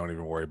don't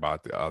even worry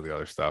about all the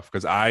other stuff,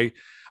 because I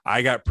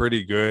got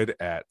pretty good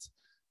at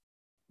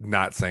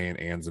not saying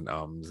ands and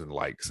ums and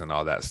likes and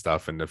all that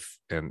stuff. And if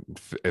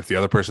the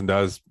other person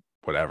does,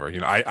 whatever.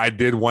 I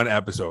did one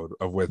episode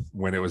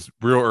when it was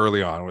real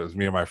early on. It was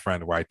me and my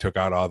friend where I took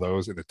out all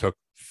those, and it took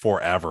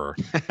forever.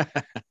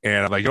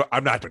 And I'm like,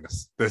 I'm not doing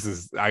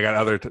this. I got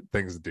other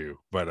things to do.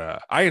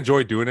 But I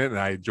enjoy doing it, and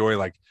I enjoy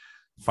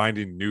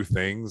finding new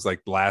things.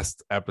 Like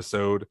last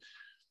episode,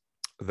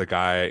 the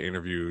guy I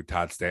interviewed,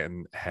 Todd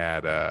Stanton,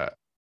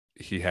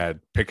 he had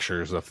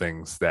pictures of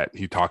things that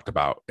he talked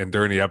about, and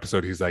during the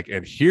episode he's like,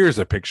 and here's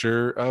a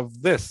picture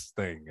of this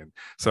thing. And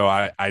so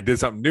I did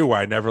something new where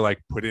I never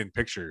put in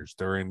pictures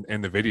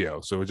in the video,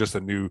 so it was just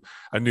a new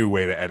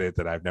way to edit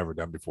that I've never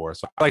done before.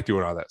 So I like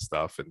doing all that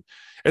stuff, and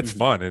it's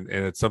fun, and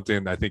it's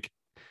something I think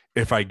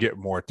if I get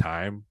more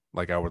time,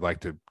 I would like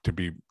to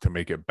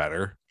make it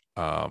better.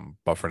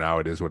 But for now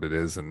it is what it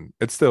is, and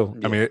it's still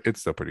I mean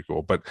it's still pretty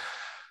cool. But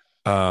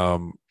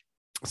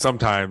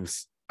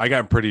sometimes I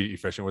got pretty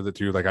efficient with it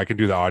too. I can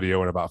do the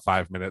audio in about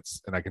 5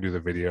 minutes, and I can do the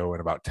video in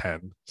about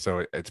 10.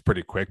 So it's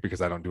pretty quick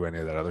because I don't do any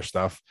of that other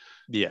stuff.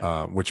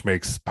 Yeah. Which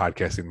makes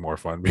podcasting more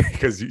fun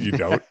because you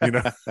don't, I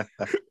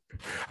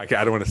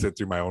don't want to sit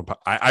through my own.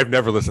 I've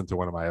never listened to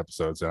one of my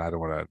episodes, and I don't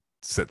want to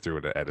sit through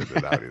it and edit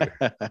it out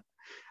either.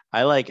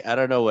 I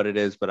don't know what it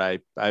is, but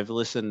I've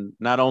listened.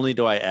 Not only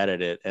do I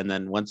edit it, and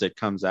then once it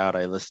comes out,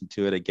 I listen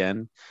to it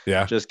again.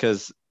 Yeah. Just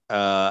because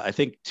I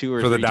think 2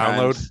 or for 3 the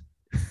download. times.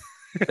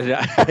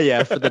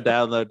 Yeah, for the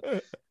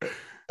download.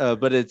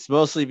 But it's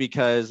mostly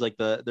because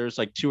there's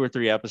 2 or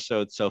 3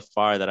 episodes so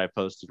far that I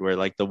posted where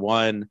the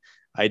one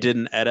I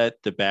didn't edit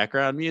the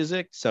background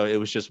music, so it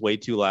was just way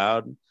too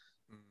loud.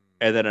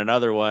 And then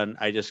another one,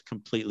 I just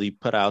completely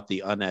put out the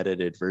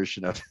unedited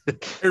version of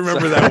it. I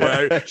remember that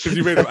one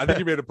because I think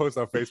you made a post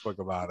on Facebook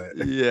about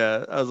it.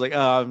 Yeah, I was like,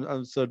 oh,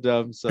 I'm so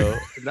dumb. So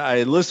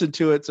I listened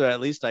to it, so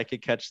at least I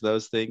could catch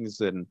those things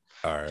and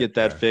get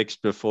that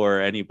fixed before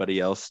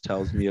anybody else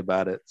tells me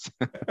about it.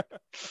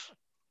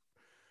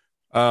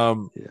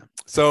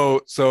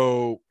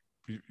 So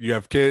you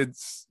have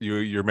kids,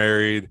 you're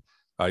married,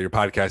 you're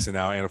podcasting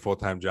now, and a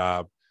full-time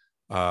job.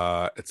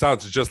 It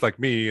sounds just like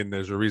me, and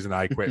there's a reason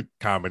I quit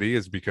comedy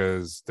is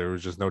because there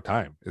was just no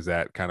time. Is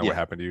that kind of what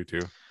happened to you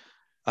too?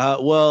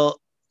 Well,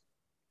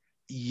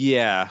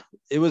 yeah,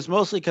 it was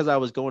mostly because I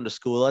was going to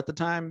school at the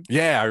time.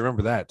 Yeah, I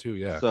remember that too.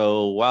 Yeah.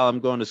 So while I'm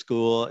going to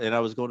school, and I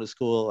was going to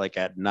school like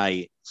at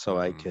night, so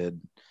I could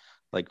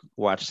like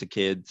watch the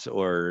kids,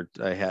 or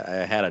I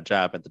had a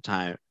job at the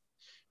time.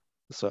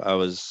 So I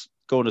was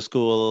going to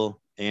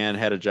school and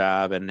had a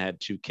job and had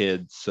 2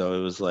 kids. So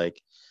it was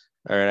like,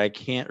 all right, I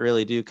can't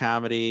really do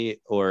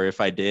comedy, or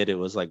if I did, it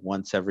was like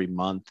once every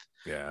month.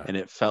 Yeah. And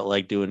it felt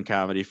like doing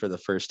comedy for the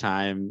first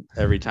time.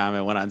 Every time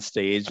I went on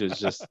stage,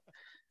 it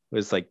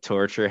was like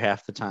torture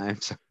half the time.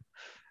 So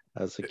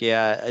I was like,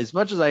 yeah, as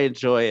much as I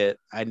enjoy it,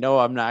 I know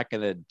I'm not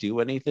going to do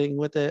anything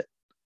with it.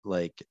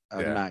 Like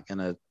I'm not going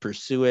to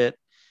pursue it.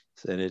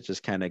 And it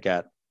just kind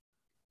of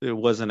it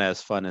wasn't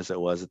as fun as it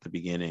was at the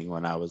beginning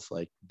when I was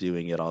like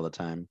doing it all the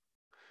time.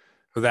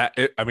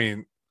 I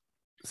mean,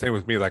 same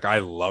with me. Like I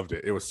loved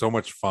it. It was so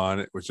much fun.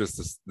 It was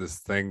just this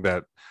thing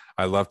that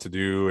I love to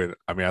do. And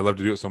I mean, I love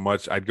to do it so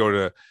much. I'd go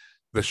to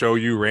the show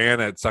you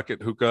ran at Suck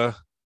It Hookah.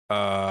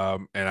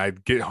 And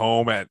I'd get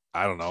home at,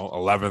 I don't know,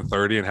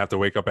 11:30 and have to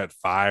wake up at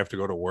 5 to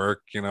go to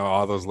work,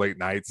 all those late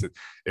nights.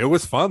 It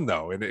was fun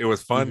though. And it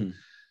was fun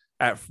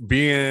at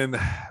being,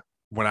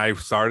 when I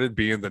started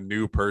being the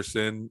new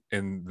person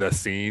in the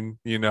scene,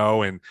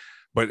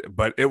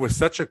 but it was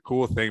such a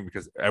cool thing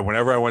because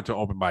whenever I went to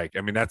open mic,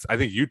 I mean, I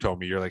think you told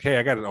me, you're like, hey,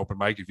 I got an open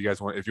mic. If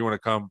you want to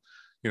come,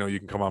 you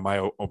can come on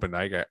my open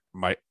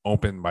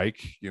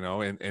mic,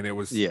 and it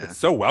was it's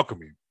so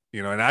welcoming,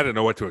 and I didn't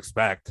know what to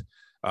expect.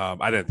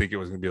 I didn't think it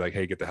was going to be like,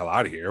 hey, get the hell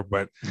out of here.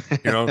 But,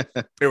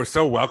 it was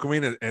so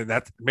welcoming and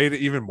that made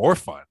it even more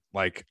fun.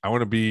 Like, I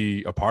want to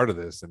be a part of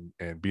this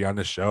and be on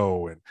the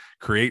show and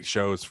create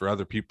shows for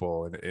other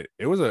people. And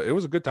it was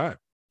a good time.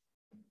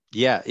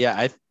 Yeah.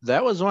 Yeah.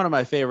 That was one of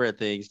my favorite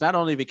things, not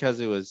only because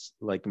it was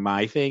like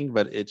my thing,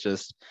 but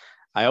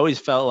I always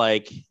felt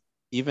like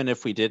even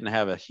if we didn't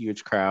have a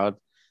huge crowd,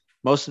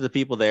 most of the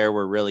people there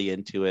were really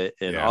into it.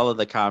 And all of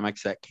the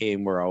comics that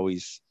came were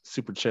always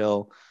super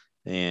chill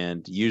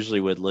and usually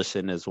would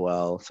listen as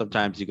well.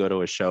 Sometimes you go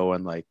to a show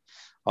and like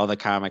all the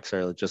comics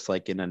are just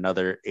like in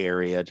another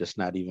area, just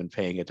not even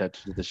paying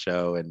attention to the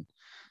show. And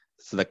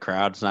so the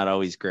crowd's not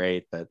always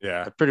great, but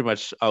I pretty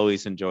much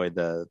always enjoyed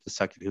the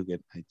Suck It Hookah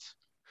nights.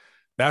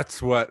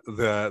 That's what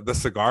the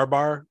cigar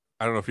bar.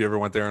 I don't know if you ever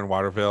went there in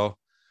Waterville.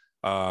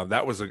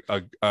 That was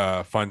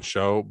a fun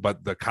show,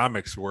 but the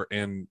comics were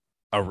in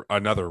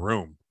another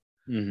room.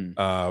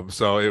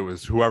 So it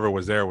was whoever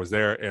was there,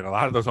 and a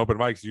lot of those open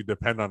mics, you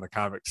depend on the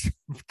comics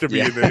to be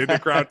in the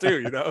crowd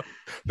too.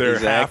 They're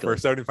half or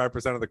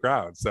 75% of the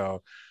crowd.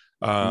 So,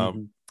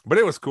 but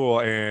it was cool,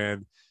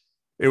 and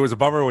it was a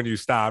bummer when you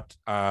stopped.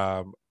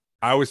 I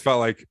always felt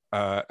like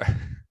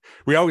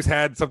we always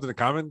had something in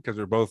common because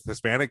we're both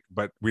Hispanic,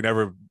 but we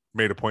never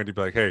made a point to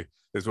be like, hey,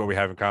 this is what we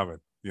have in common.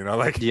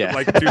 Like 2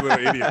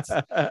 little idiots.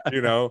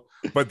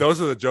 But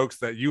those are the jokes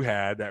that you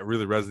had that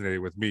really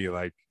resonated with me.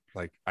 Like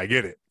I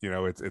get it,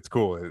 it's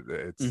cool.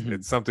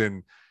 It's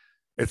something.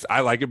 I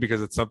like it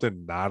because it's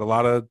something not a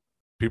lot of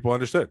people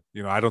understood.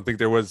 I don't think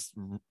there was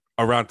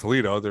around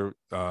Toledo there.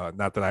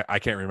 Not that I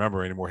can't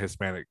remember any more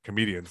Hispanic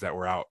comedians that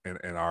were out in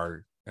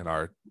our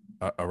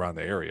around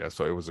the area.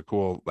 So it was a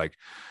cool, like,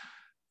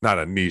 not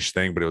a niche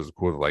thing, but it was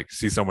cool to like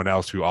see someone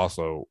else who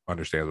also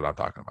understands what I'm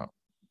talking about.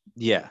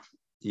 Yeah.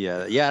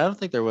 I don't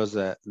think there was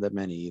that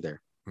many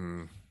either.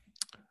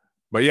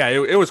 But yeah,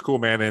 it was cool,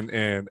 man.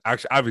 And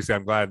actually, obviously,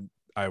 I'm glad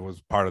I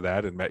was part of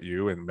that and met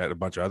you and met a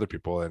bunch of other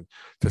people, and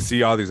to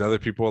see all these other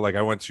people. Like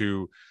I went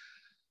to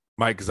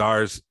Mike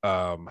Czar's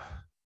album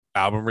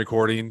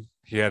recording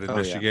he had in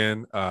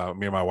Michigan.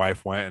 Me and my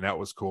wife went, and that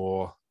was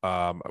cool.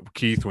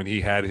 Keith, when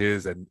he had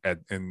his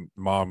and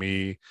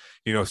Mommy,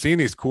 seeing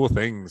these cool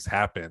things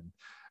happen.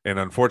 And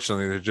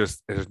unfortunately,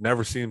 it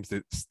never seems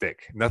to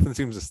stick. Nothing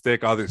seems to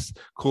stick. All these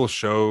cool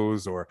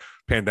shows or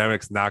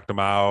pandemics knocked them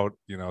out.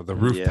 The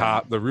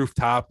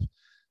rooftop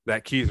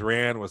that Keith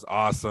ran was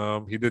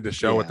awesome. He did the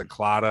show at the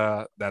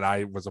Clada that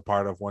I was a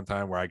part of one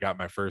time, where I got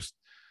my first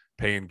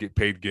paid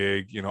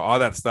gig. All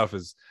that stuff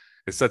is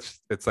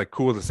it's like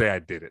cool to say I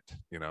did it.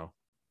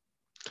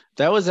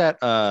 That was at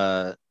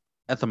the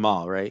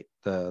mall, right?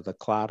 The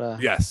Clada.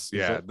 Yes,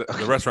 yeah.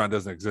 The restaurant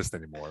doesn't exist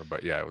anymore,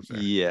 but yeah, it was there.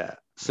 Yeah.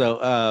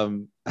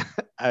 So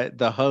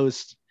the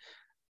host,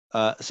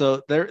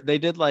 so they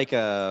did like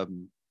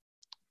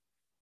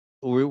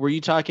were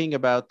you talking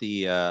about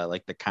the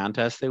like the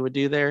contest they would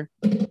do there?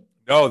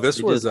 No,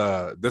 this was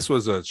a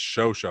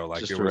show like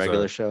just it a was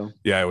regular show.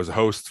 Yeah, it was a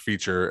host,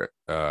 feature,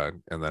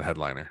 and then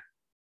headliner.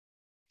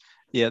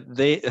 Yeah,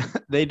 they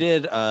they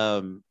did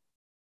a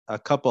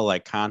couple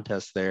like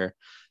contests there,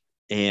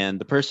 and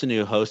the person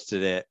who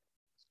hosted it,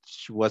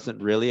 she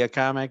wasn't really a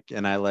comic,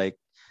 and I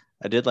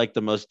did like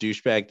the most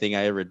douchebag thing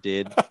I ever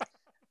did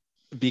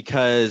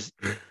because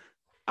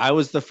I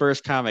was the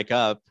first comic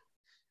up,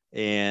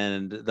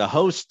 and the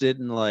host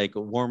didn't like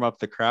warm up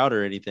the crowd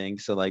or anything.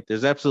 So like,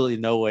 there's absolutely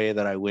no way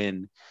that I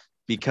win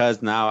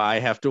because now I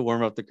have to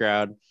warm up the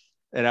crowd.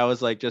 And I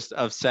was like just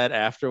upset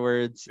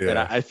afterwards, and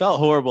Yeah. I felt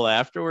horrible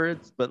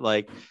afterwards. But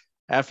like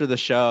after the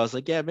show, I was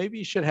like, yeah, maybe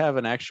you should have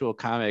an actual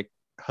comic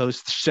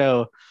host the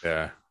show.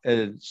 Yeah.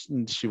 And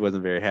she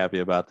wasn't very happy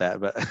about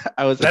that. But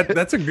I was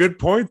That's a good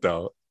point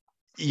though.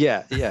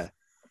 yeah, yeah.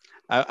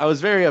 I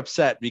was very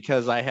upset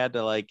because I had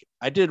to like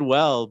I did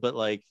well, but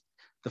like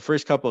the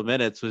first couple of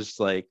minutes was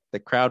like the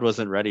crowd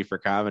wasn't ready for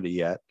comedy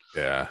yet,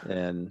 Yeah.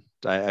 and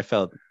I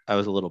felt I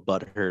was a little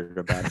butthurt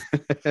about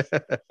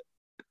it.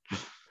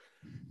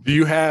 Do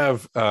you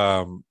have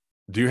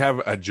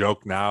a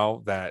joke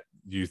now that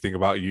you think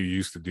about you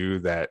used to do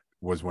that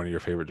was one of your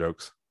favorite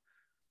jokes?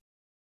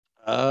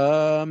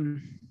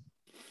 um,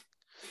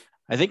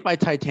 I think my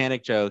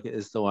Titanic joke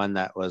is the one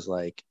that was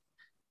like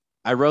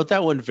I wrote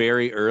that one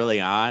very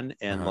early on,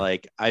 and Uh-huh.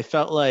 like I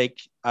felt like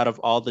out of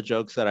all the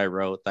jokes that I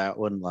wrote, that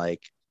one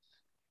like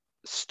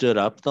stood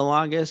up the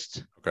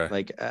longest. Okay.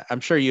 Like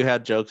I'm sure you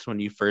had jokes when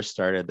you first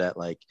started that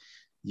like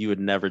you would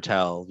never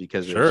tell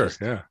because it was Sure.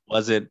 just Yeah.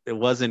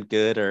 wasn't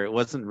good, or it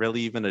wasn't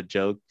really even a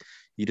joke.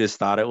 You just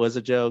thought it was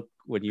a joke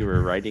when you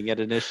were writing it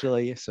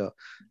initially. So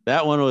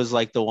that one was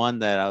like the one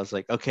that I was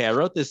like, okay, I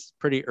wrote this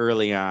pretty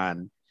early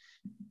on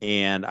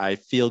and I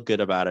feel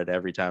good about it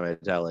every time I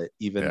tell it.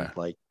 Even Yeah.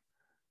 like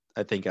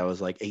I think I was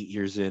like 8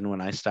 years in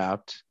when I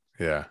stopped.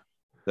 Yeah.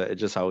 But it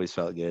just always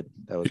felt good.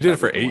 That was You did it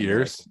probably for the eight one that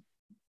years.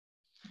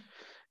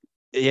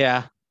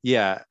 yeah,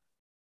 yeah,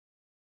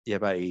 yeah,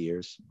 about 8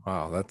 years.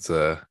 Wow. That's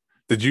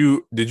did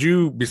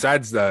you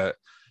besides the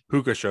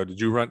hookah show, did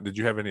you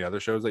have any other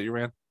shows that you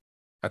ran?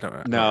 I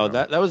don't No,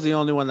 remember. that was the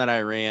only one that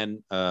I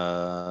ran.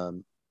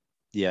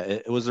 Yeah,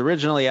 it was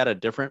originally at a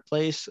different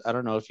place. I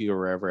don't know if you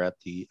were ever at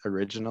the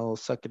original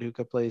Suck It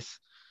Hookah place.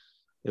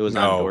 It was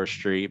on No. Dorr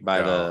Street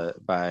by No.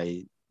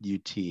 by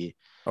UT.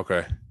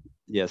 Okay.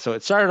 Yeah, so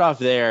it started off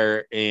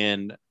there,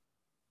 and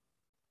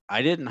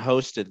I didn't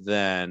host it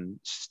then.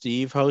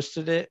 Steve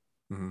hosted it.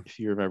 Mhm. If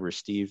you remember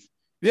Steve,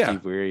 Yeah.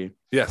 Steve Weary.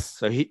 Yes.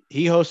 So he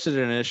hosted it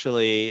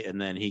initially,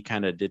 and then he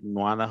kind of didn't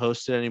want to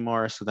host it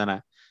anymore. So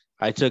then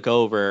I took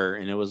over,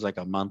 and it was like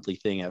a monthly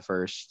thing at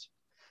first,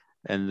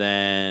 and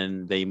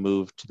then they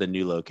moved to the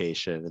new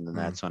location, and then Mhm.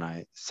 that's when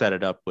I set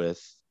it up with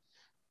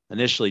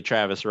initially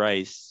Travis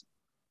Rice,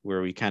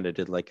 where we kind of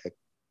did like a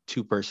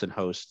 2-person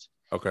host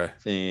Okay.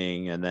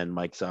 thing, and then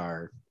Mike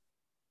Czar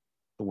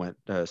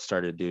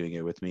started doing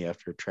it with me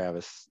after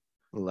Travis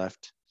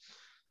left.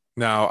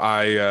 Now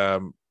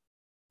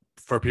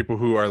for people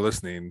who are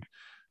listening,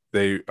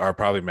 they are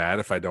probably mad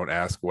if I don't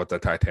ask what the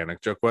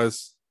Titanic joke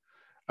was.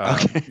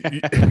 Okay.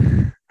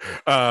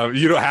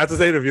 You don't have to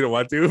say it if you don't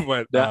want to,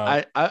 but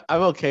No,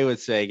 I'm okay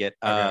with saying it.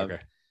 okay,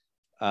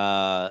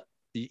 okay.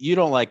 You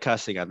don't like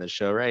cussing on this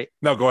show, right?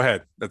 No, go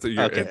ahead. Okay,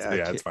 Yeah, okay.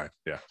 it's fine.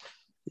 Yeah.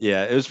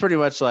 Yeah, it was pretty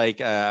much like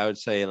I would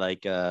say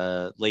like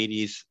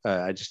ladies,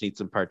 I just need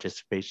some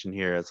participation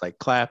here. It's like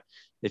clap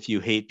if you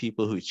hate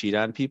people who cheat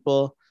on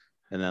people,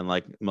 and then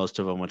like most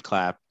of them would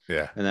clap,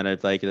 Yeah. and then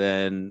it's like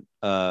then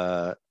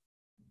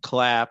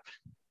clap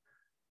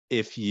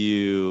if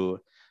you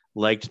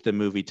liked the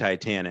movie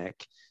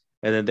Titanic,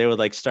 and then they would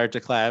like start to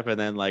clap and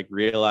then like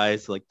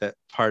realize like that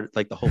part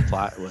like the whole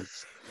plot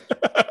was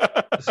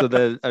so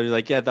then I was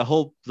like yeah the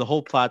whole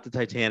plot to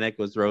Titanic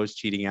was Rose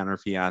cheating on her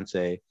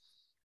fiance,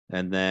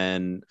 and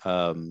then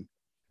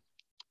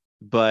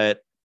but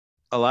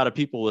a lot of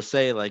people will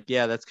say like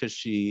yeah that's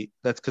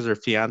because her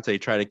fiance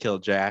tried to kill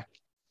Jack,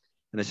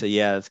 and I say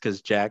yeah that's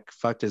because Jack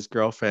fucked his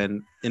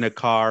girlfriend in a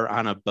car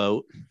on a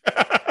boat.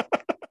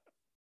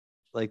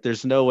 Like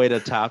there's no way to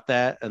top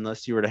that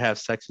unless you were to have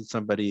sex with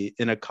somebody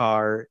in a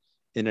car,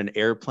 in an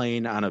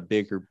airplane, on a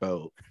bigger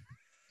boat.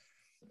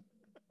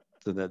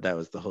 So that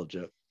was the whole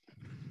joke.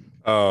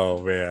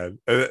 Oh man.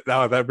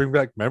 Now that brings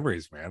back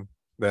memories, man.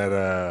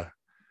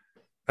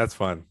 That's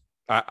fun.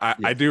 I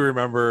Yeah. do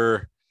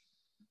remember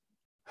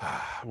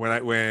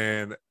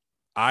when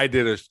I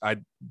did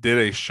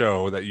a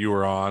show that you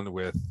were on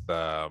with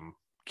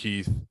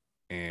Keith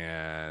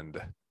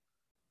and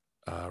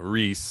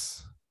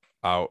Reese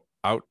out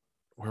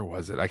where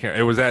was it? I can't.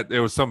 It was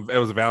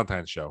a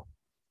Valentine's show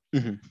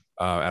Mhm.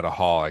 at a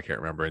hall. I can't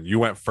remember. And you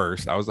went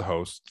first. I was the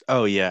host.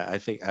 Oh yeah, I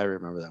think I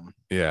remember that one.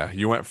 Yeah,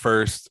 you went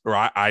first, or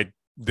I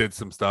did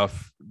some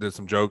stuff, did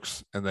some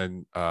jokes, and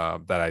then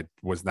that I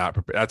was not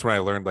prepared. That's when I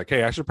learned like,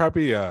 hey, I should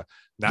probably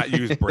not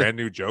use brand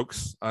new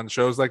jokes on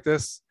shows like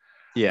this.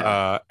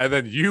 Yeah. And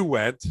then you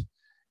went,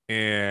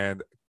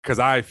 and because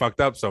I fucked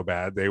up so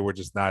bad, they were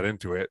just not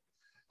into it.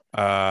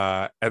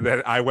 And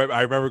then I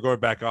remember going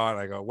back on.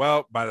 I go,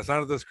 well, by the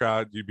sound of this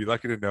crowd, you'd be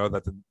lucky to know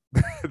that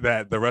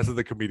that the rest of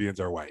the comedians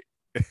are white.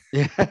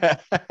 Yeah.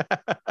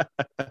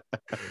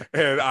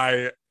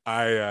 And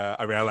I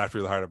mean, I laughed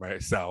really hard at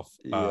myself.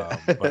 Yeah.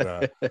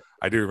 But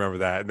I do remember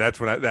that. And that's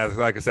when that's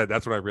like I said,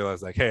 that's when I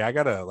realized like, hey, I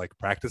gotta like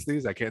practice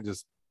these. I can't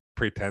just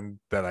pretend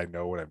that I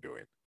know what I'm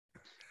doing.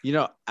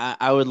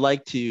 I would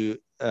like to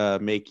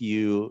make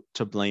you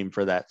to blame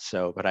for that.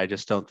 So, but I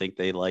just don't think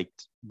they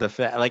liked the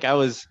fact. Like I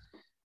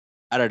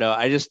don't know.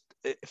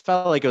 It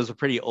felt like it was a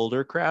pretty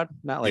older crowd,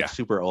 not like Yeah.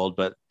 super old,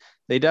 but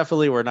they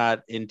definitely were not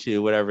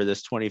into whatever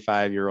this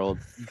 25-year-old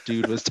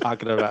dude was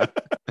talking about.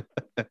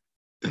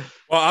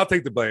 Well, I'll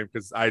take the blame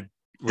because I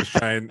was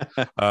trying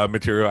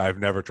material I've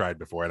never tried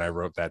before, and I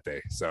wrote that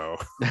day. So,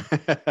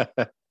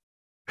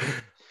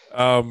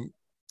 um,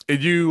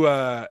 and you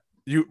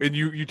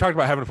talked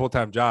about having a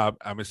full-time job.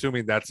 I'm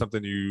assuming that's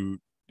something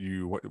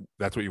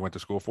that's what you went to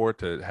school for,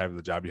 to have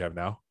the job you have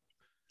now.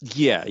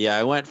 Yeah.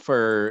 I went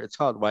for, it's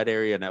called wide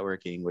area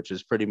networking, which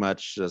is pretty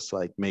much just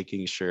like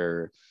making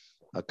sure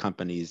a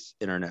company's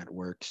internet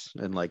works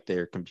and like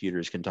their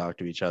computers can talk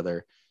to each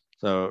other.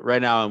 So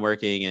right now I'm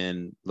working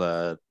in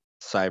the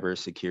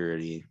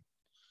cybersecurity.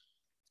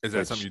 Is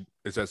that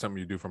something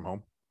you do from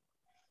home?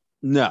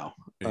 No,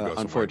 You go somewhere and do it.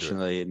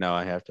 unfortunately, no.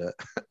 I have to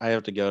I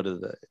have to go to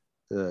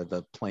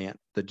the plant,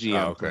 the Oh,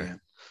 GM okay.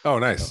 plant. Oh, So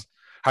nice.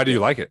 How do you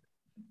yeah, like it?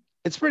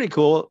 it's pretty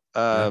cool.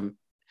 Yeah.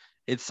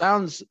 It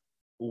sounds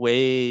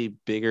way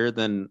bigger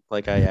than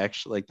like I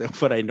actually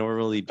like what I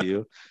normally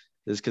do,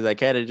 is because I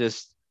kind of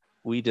just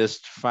we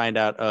just find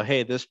out, oh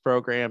hey, this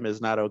program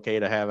is not okay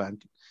to have on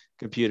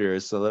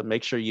computers, so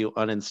make sure you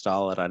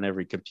uninstall it on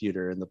every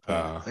computer in the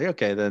plant. Uh, Like,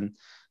 okay, then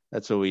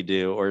that's what we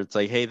do. Or it's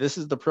like, hey, this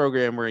is the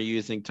program we're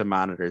using to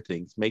monitor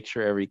things. Make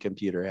sure every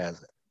computer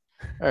has it.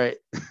 All right.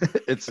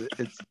 It's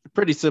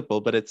pretty simple,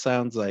 but it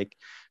sounds like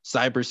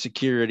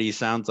cybersecurity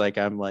sounds like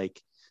I'm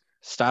like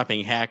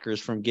stopping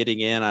hackers from getting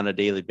in on a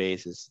daily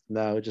basis.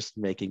 No, just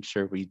making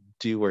sure we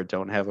do or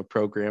don't have a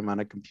program on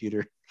a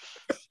computer.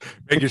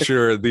 Making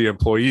sure the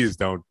employees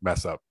don't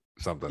mess up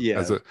something.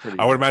 Yeah, pretty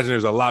I would much. imagine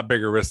there's a lot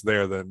bigger risk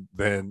there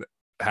than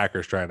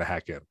hackers trying to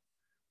hack in.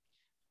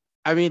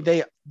 I mean,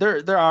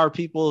 there are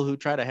people who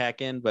try to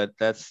hack in, but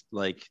that's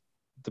like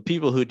the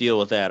people who deal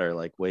with that are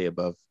like way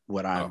above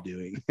what I'm Oh,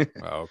 doing.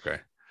 oh okay.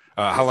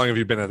 How long have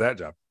you been at that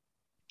job?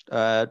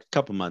 A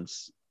couple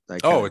months. I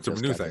kind Oh, of it's a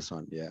just new got thing. this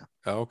one. Yeah.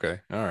 Oh, okay.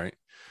 All right.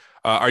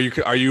 Are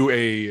you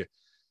a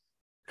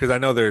because I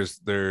know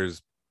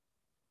there's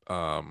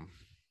um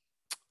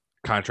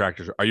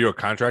contractors. Are you a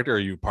contractor or are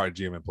you part of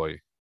GM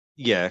employee?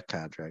 Yeah,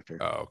 contractor.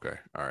 Oh, okay.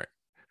 All right.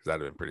 Because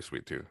that'd have been pretty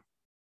sweet too.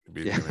 To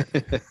be a Yeah.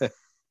 GM.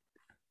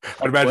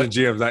 I'd imagine What?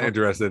 GM's not Oh,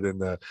 interested in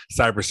the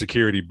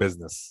cybersecurity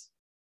business.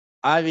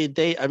 I mean,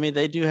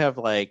 they do have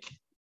like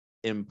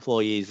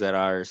employees that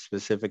are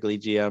specifically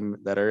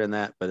GM that are in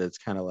that, but it's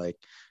kind of like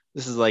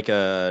this is like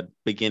a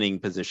beginning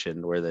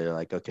position where they're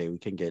like, okay, we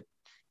can get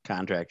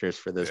contractors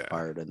for this Yeah.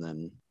 part, and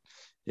then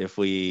if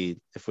we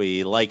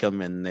like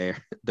them and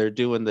they're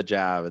doing the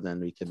job, and then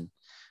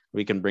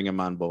we can bring them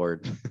on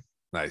board.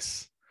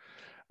 Nice.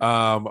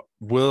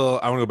 Will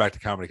I want to go back to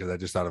comedy because I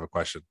just thought of a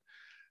question.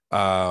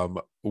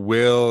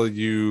 Will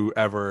you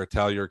ever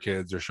tell your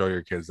kids or show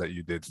your kids that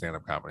you did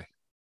stand-up comedy?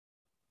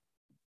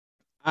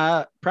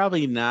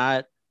 Probably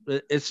not.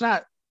 But it's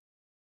not.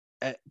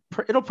 uh,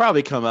 It'll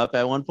probably come up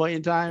at one point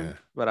in Yeah. time,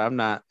 but I'm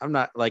not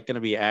like going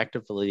to be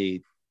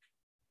actively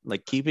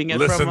like keeping it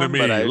from Listen to them.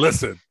 But me.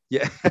 Listen.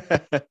 yeah,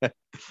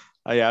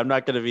 oh, yeah, I'm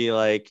not going to be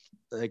like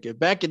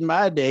back in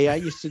my day, I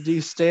used to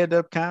do stand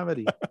up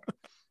comedy.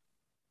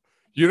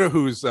 You know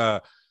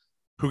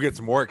who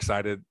gets more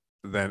excited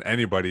than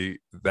anybody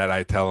that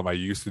I tell them I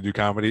used to do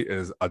comedy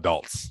is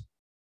adults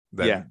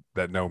Yeah.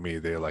 that know me.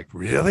 They're like,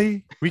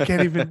 really? We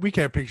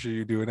can't picture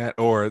you doing that.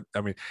 Or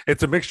I mean,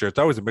 it's a mixture. It's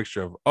always a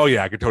mixture of, oh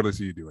yeah, I could totally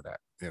see you doing that.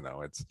 You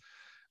know, it's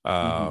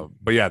Mhm.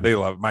 but yeah, they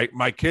love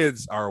my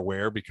kids are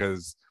aware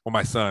because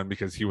my son,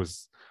 because he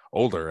was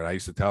older and I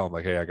used to tell him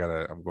like, hey,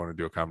 I'm going to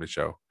do a comedy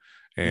show.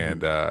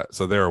 And Mhm.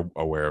 so they're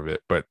aware of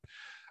it. But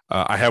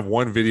I have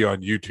one video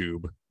on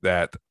YouTube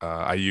that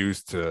I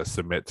used to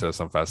submit to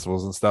some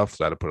festivals and stuff.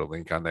 So I had to put a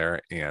link on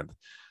there. And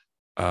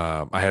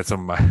I had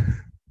some of my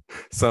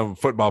some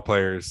football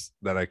players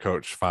that I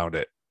coached found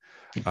it.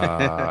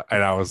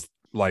 And I was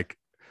like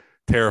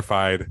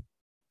terrified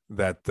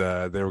that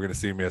they were going to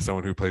see me as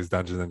someone who plays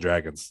Dungeons and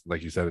Dragons,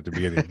 like you said at the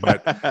beginning.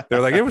 But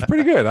they're like, it was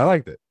pretty good. I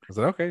liked it. I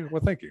said, okay,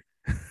 well, thank you.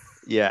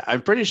 Yeah,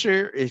 I'm pretty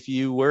sure if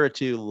you were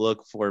to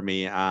look for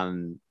me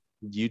on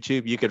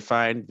YouTube, you could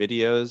find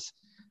videos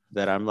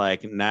that I'm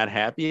like not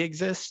happy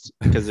exist,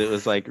 because it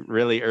was like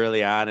really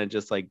early on and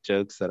just like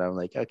jokes that I'm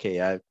like,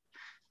 okay, I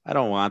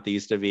don't want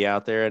these to be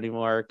out there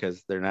anymore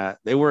because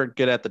they weren't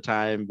good at the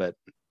time, but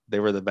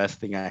they were the best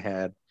thing I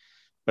had.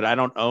 But I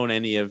don't own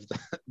any of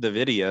the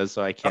videos,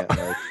 so I can't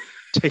like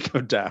take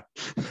them down.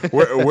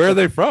 Where are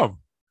they from?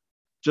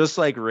 Just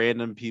like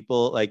random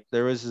people. Like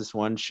there was this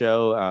one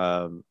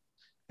show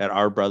at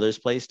our brother's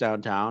place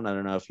downtown. I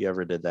don't know if you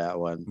ever did that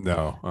one,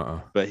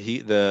 No. but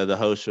the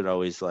host would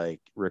always like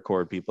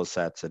record people's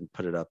sets and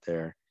put it up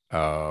there.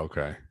 Oh,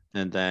 okay.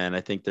 And then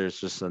I think there's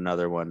just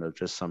another one of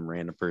just some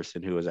random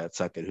person who was at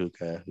Suck It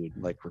Hookah who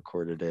like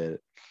recorded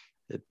it.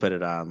 put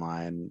it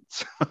online.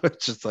 So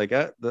it's just like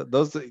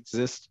those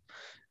exist.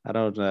 I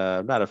don't.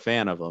 I'm not a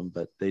fan of them,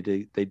 but they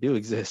do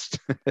exist.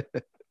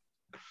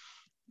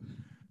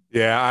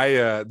 Yeah,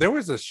 I there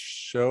was a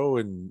show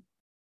in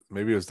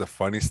maybe it was the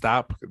Funny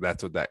Stop.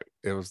 That's what that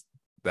it was.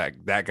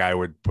 That guy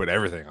would put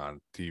everything on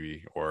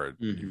TV or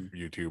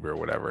YouTube or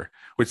whatever,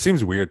 which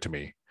seems weird to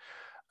me.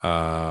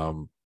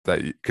 That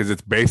because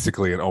it's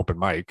basically an open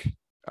mic.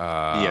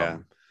 Yeah.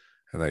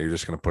 And that you're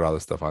just gonna put all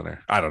this stuff on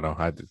there. I don't know.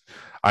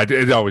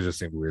 It always just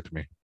seemed weird to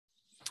me.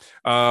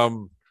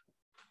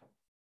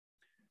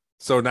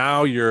 So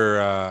now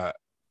you're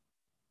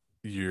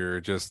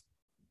just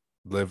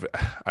live.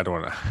 I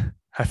don't want to.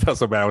 I felt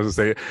so bad. I was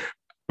gonna say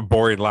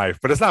boring life,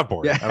 but it's not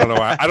boring. Yeah. I don't know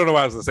why. I don't know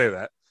why I was gonna say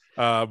that.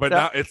 But No,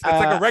 now it's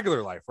like a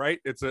regular life, right?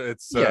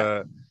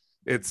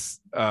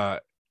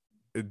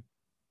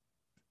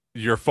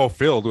 You're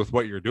fulfilled with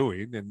what you're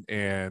doing,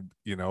 and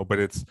but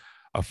it's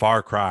a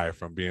far cry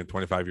from being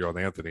 25-year-old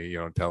Anthony,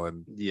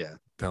 telling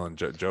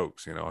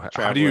jokes.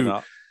 How do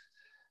you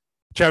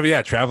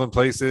traveling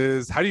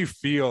places? How do you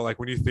feel like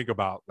when you think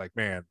about like,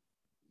 man,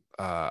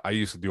 I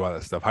used to do all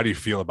that stuff. How do you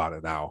feel about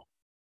it now?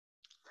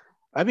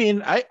 I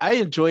mean, I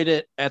enjoyed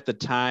it at the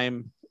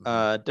time.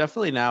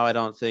 Definitely now, I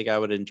don't think I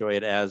would enjoy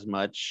it as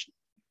much,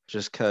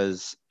 just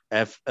because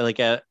at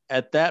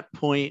that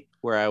point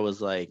where I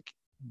was like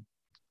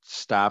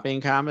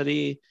stopping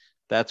comedy,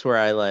 that's where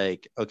I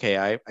like, okay,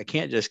 I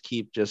can't just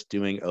keep just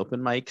doing open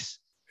mics.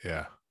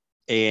 Yeah.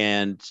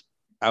 And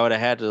I would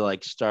have had to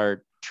like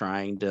start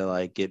trying to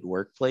like get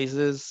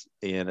workplaces.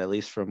 And at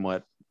least from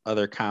what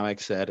other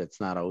comics said,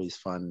 it's not always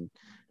fun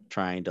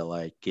trying to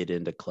like get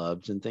into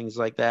clubs and things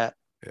like that.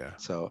 Yeah.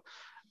 So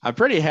I'm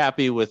pretty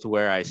happy with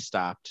where I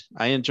stopped.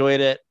 I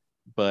enjoyed it,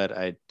 but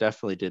I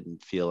definitely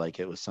didn't feel like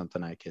it was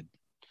something I could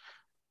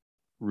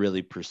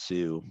really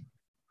pursue.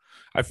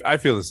 I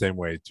feel the same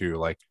way too.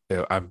 Like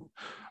I'm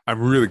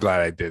really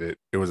glad I did it.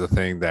 It was a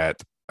thing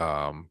that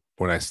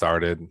when I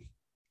started,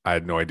 I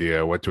had no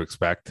idea what to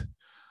expect.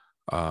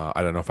 I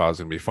don't know if I was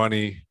going to be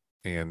funny,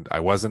 and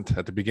I wasn't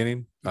at the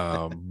beginning.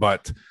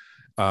 But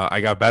I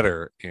got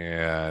better,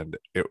 and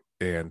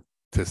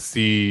to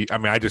see. I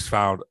mean, I just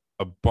found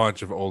a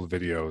bunch of old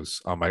videos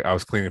on I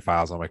was cleaning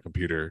files on my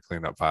computer,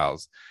 cleaning up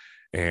files.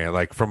 And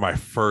like from my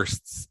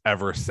first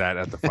ever set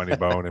at the Funny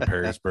Bone in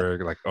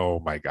Perrysburg, like, oh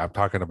my God, I'm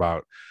talking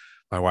about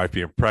my wife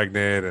being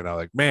pregnant. And I'm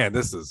like, man,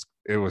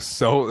 it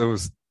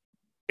was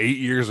 8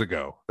 years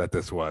ago that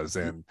this was.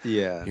 And,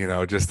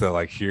 just to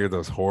like hear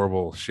those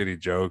horrible, shitty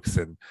jokes.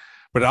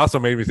 But it also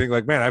made me think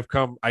like, man,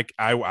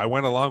 I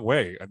went a long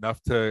way enough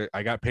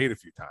I got paid a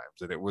few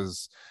times, and it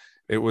was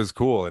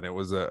cool. And it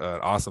was an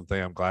awesome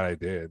thing. I'm glad I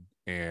did.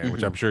 And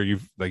which I'm sure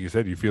like you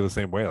said, you feel the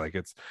same way. Like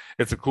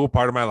it's a cool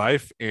part of my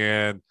life,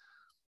 and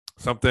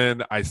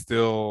something I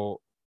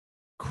still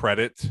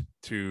credit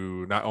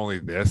to not only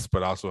this,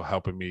 but also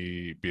helping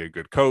me be a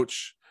good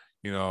coach.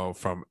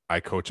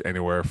 I coach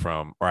anywhere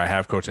from, or I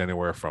have coached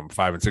anywhere from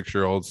 5 and 6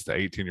 year olds to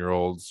 18 year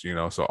olds,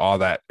 so all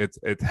that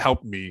it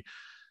helped me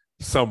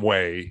some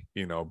way,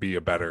 be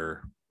a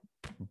better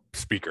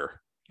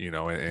speaker, and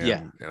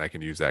I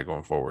can use that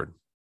going forward.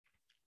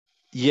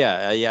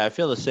 Yeah. I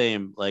feel the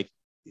same. Like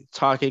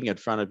talking in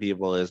front of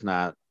people is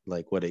not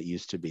like what it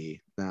used to be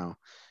now.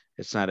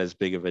 It's not as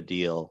big of a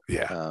deal.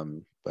 Yeah.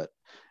 But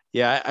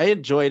yeah, I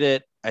enjoyed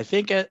it. I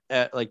think at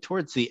like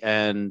towards the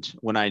end,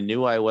 when I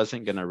knew I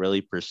wasn't going to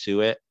really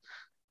pursue it,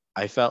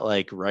 I felt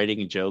like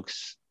writing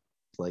jokes,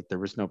 like there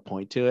was no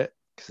point to it,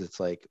 because it's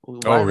like,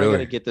 why am I going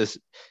to get this?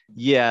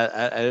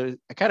 Yeah,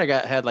 I kind of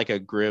had like a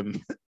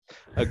grim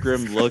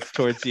look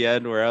towards the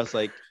end, where I was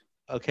like,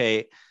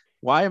 okay,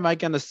 why am I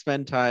going to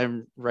spend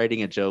time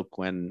writing a joke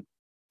when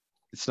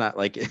it's not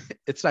like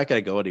it's not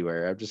going to go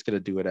anywhere? I'm just going to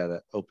do it at an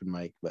open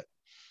mic. But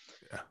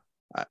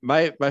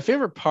my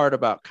favorite part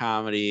about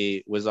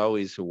comedy was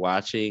always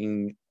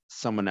watching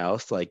someone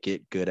else like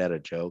get good at a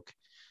joke,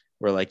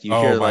 where like you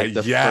hear like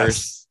the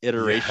first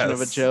iteration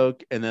of a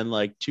joke, and then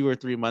like 2 or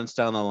 3 months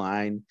down the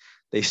line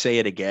they say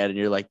it again, and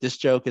you're like, this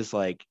joke is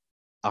like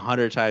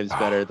 100 times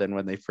better than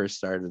when they first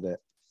started it.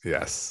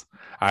 Yes,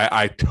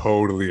 I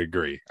totally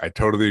agree.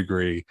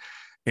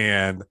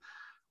 And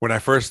when I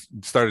first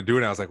started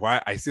doing it, I was like,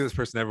 why? I see this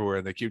person everywhere,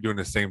 and they keep doing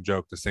the same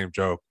joke.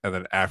 And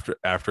then after,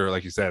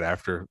 like you said,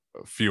 after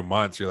a few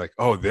months, you're like,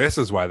 oh, this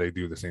is why they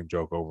do the same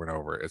joke over and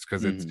over. It's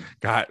because it's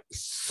got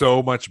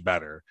so much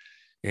better.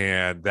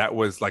 And that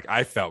was like,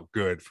 I felt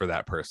good for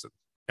that person.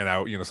 And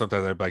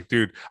sometimes I'd be like,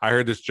 dude, I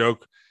heard this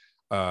joke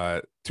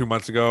 2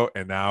 months ago,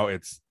 and now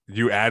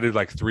you added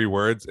like 3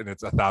 words, and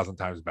it's 1,000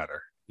 times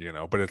better,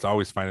 but it's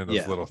always finding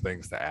those little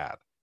things to add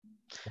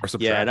or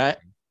subtract. Yeah.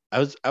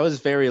 And I was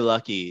very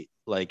lucky,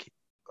 like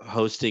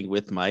hosting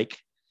with Mike,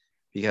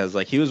 because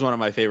like he was one of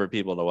my favorite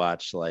people to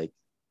watch like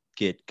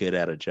get good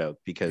at a joke,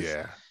 because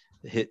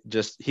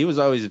he was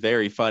always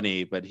very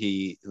funny, but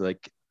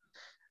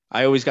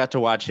I always got to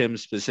watch him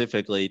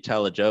specifically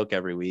tell a joke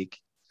every week.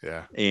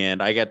 Yeah.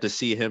 And I got to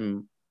see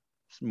him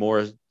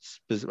more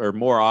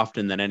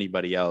often than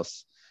anybody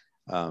else,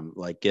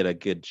 like get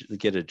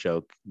a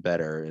joke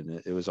better.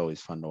 And it was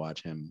always fun to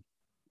watch him.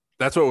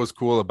 that's what was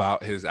cool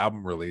about his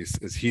album release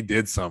is he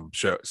did some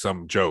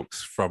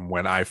jokes from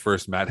when I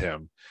first met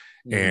him,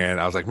 and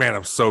I was like, man,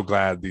 I'm so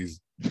glad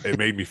it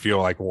made me feel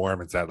like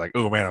warm and sad, like,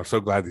 oh man, I'm so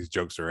glad these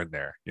jokes are in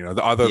there.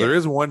 Although there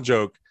is one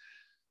joke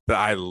that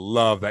I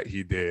love that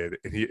he did,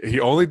 and he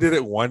only did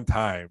it one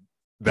time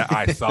that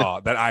I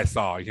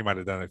saw. He might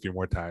have done it a few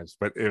more times,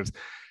 but it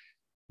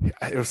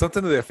was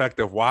something to the effect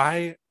of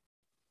why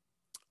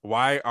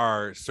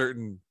are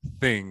certain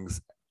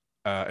things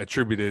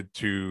attributed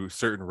to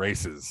certain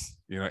races,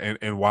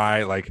 and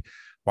why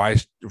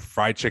is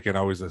fried chicken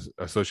always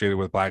associated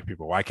with black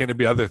people? Why can't it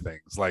be other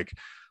things like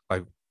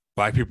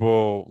black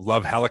people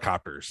love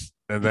helicopters,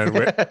 and then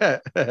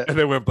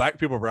when black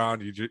people are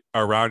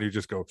around, you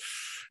just go,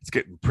 it's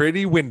getting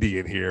pretty windy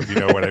in here, if you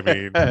know what I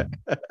mean.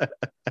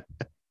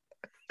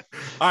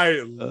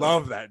 I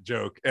love that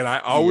joke, and I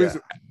always,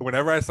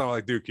 whenever I saw him,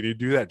 like, dude, can you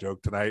do that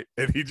joke tonight?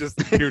 And he was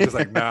just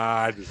like,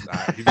 nah,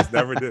 he just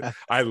never did.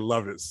 I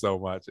loved it so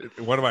much.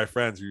 One of my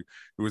friends who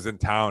was in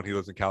town, he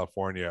lives in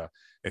California,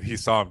 and he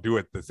saw him do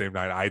it the same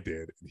night I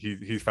did.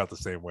 He felt the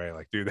same way.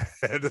 Like, dude,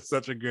 that is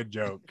such a good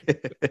joke.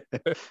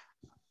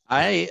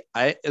 I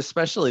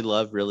especially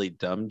love really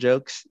dumb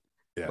jokes.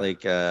 Yeah.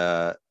 Like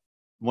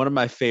one of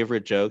my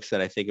favorite jokes that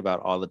I think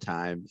about all the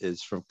time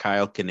is from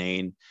Kyle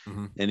Kinane.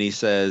 And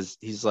he's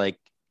like,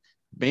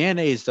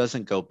 mayonnaise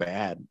doesn't go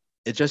bad.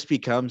 It just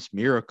becomes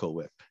Miracle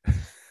Whip.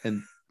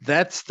 And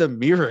that's the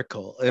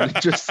miracle. And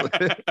just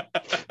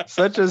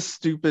such a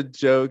stupid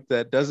joke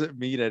that doesn't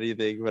mean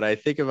anything, but I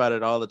think about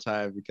it all the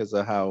time because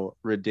of how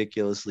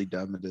ridiculously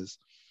dumb it is.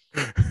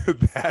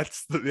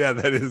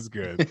 That is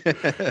good.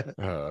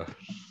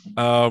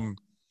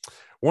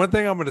 One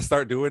thing I'm going to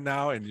start doing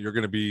now, and you're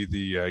going to be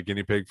the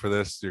guinea pig for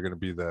this. You're going to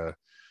be the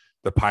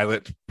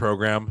pilot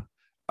program.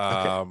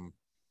 Okay.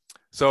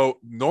 So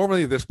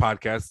normally this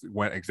podcast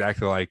went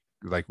exactly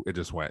like it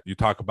just went. You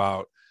talk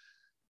about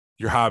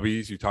your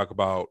hobbies. You talk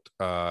about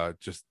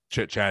just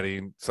chit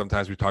chatting.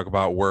 Sometimes we talk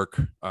about work.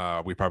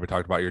 We probably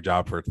talked about your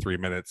job for 3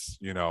 minutes,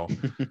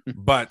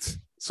 But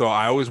so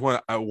I always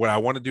what I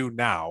want to do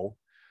now.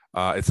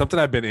 It's something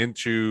I've been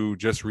into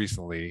just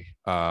recently.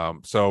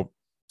 So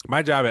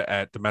my job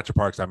at the Metro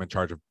Parks, I'm in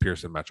charge of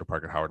Pearson Metro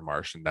Park and Howard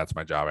Marsh, and that's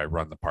my job. I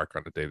run the park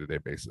on a day-to-day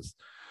basis.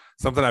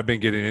 Something I've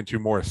been getting into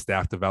more is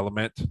staff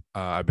development.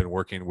 I've been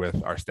working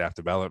with our staff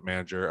development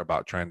manager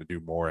about trying to do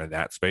more in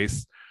that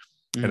space.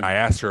 And I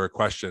asked her a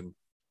question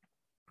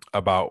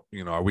about,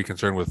 are we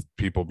concerned with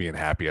people being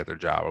happy at their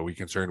job? Are we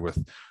concerned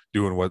with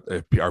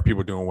are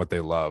people doing what they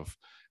love?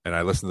 And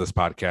I listened to this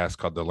podcast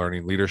called The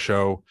Learning Leader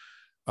Show.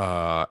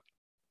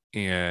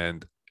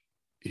 And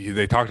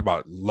they talked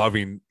about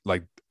loving,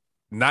 like,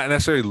 not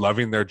necessarily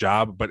loving their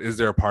job, but is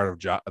there a part of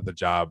the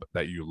job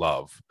that you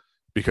love?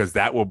 Because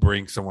that will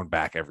bring someone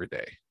back every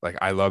day. Like,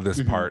 I love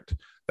this part.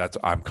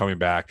 I'm coming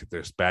back.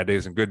 There's bad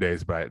days and good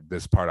days, but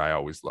this part I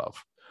always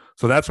love.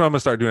 So that's what I'm gonna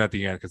start doing at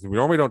the end, because we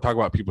normally don't talk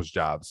about people's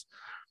jobs.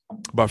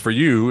 But for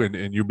you,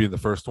 and you being the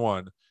first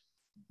one,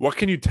 what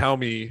can you tell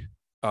me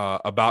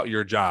about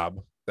your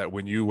job that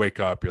when you wake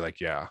up, you're like,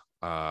 yeah,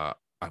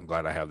 I'm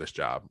glad I have this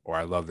job, or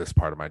I love this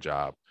part of my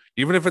job,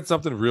 even if it's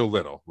something real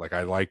little, like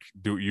I like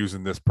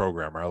using this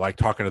program, or I like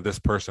talking to this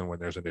person when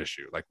there's an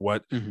issue. Like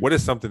what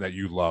is something that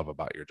you love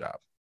about your job?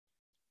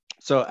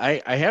 So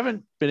I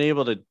haven't been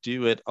able to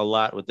do it a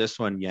lot with this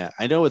one yet.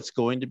 I know it's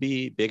going to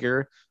be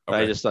bigger, but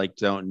I just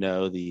don't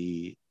know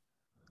the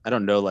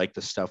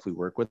stuff we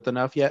work with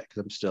enough yet,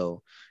 because I'm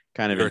still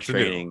kind of in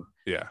training.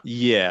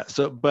 Yeah.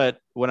 So, but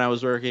when I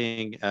was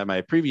working at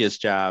my previous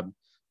job,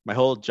 my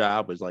whole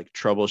job was like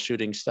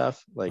troubleshooting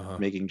stuff, like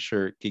making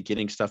sure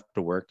getting stuff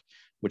to work,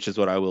 which is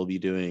what I will be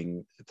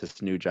doing at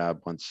this new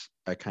job once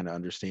I kind of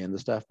understand the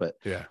stuff. But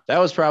that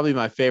was probably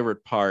my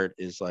favorite part,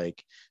 is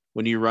like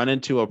when you run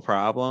into a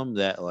problem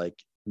that like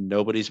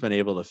nobody's been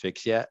able to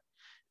fix yet,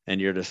 and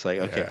you're just like,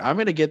 okay, I'm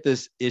going to get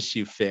this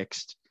issue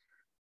fixed,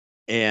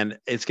 and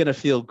it's going to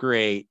feel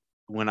great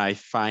when I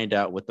find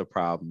out what the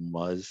problem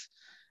was.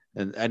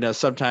 And I know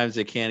sometimes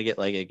it can get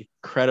like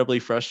incredibly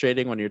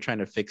frustrating when you're trying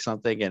to fix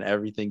something and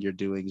everything you're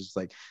doing is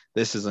like,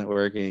 this isn't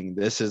working,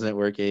 this isn't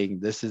working,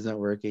 this isn't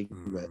working.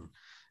 But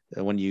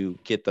when you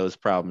get those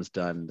problems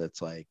done,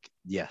 that's like,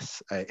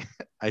 yes,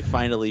 I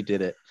finally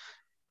did it.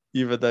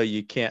 Even though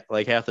you can't,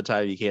 like, half the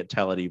time you can't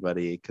tell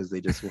anybody because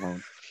they just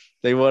won't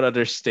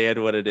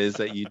understand what it is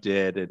that you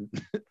did. And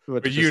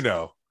but just,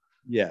 and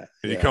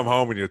you come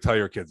home and you tell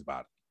your kids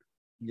about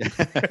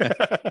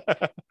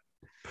it.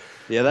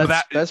 Yeah,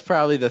 that's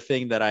probably the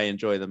thing that I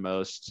enjoy the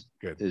most.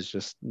 Is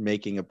just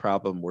making a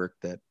problem work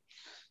that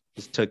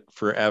just took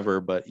forever,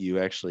 but you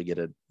actually get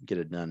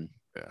it done.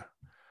 Yeah.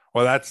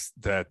 Well,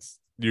 that's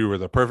you were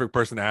the perfect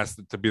person to ask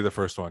to be the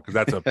first one, because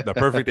that's the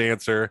perfect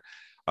answer.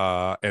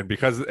 And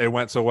because it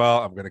went so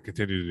well, I'm going to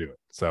continue to do it.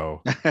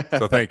 So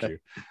thank you.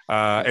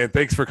 And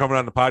thanks for coming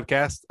on the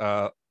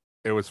podcast.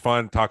 It was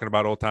fun talking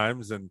about old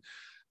times, and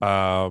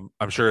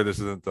I'm sure this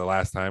isn't the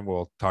last time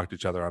we'll talk to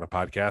each other on a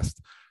podcast.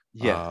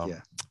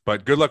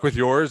 But good luck with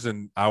yours,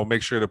 and I'll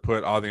make sure to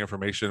put all the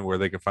information where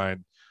they can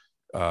find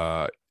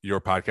your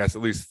podcast,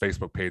 at least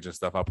Facebook page and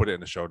stuff. I'll put it in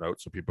the show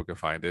notes so people can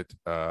find it.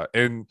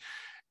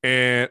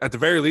 And at the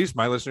very least,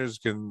 my listeners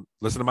can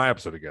listen to my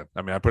episode again.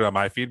 I mean, I put it on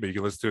my feed, but you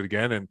can listen to it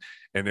again.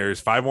 And there's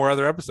 5 more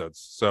other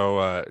episodes.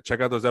 So check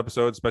out those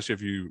episodes, especially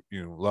if you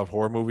love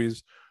horror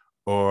movies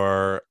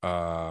or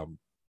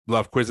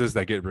love quizzes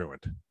that get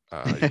ruined.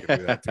 You can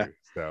do that too.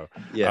 So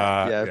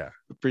yeah,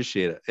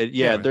 appreciate it.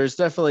 And there's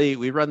definitely,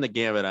 we run the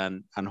gamut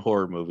on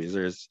horror movies.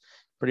 There's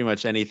pretty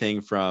much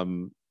anything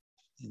from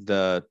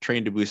the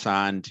Train to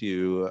Busan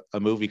to a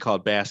movie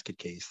called Basket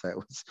Case that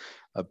was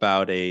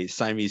about a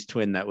Siamese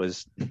twin that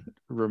was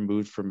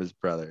removed from his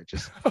brother.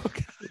 Just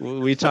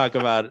we talk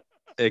about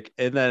it.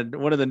 And then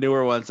one of the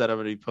newer ones that I'm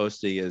going to be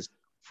posting is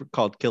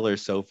called Killer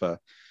Sofa,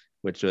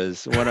 which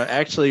was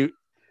actually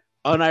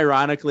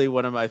unironically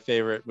one of my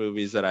favorite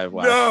movies that I've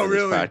watched for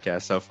this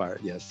podcast so far.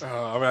 Yes. I'm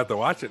gonna have to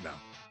watch it now.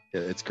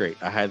 It's great.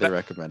 I highly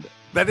recommend it.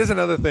 That is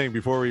another thing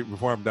before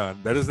I'm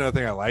done. That is another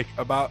thing I like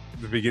about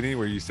the beginning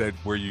where you said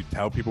where you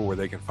tell people where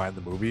they can find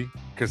the movie.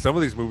 Because some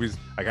of these movies,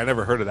 like I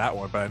never heard of that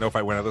one, but I know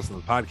when I listen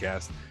to the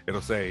podcast,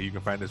 it'll say you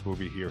can find this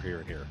movie here, here,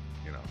 and here.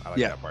 I like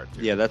that part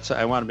too. Yeah,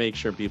 I want to make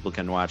sure people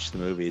can watch the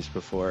movies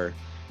before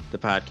the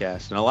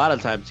podcast. And a lot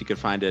of times you can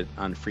find it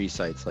on free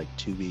sites like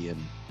Tubi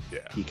and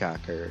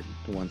Peacock are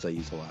the ones I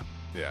use a lot.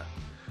 Yeah.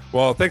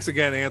 Well, thanks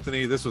again,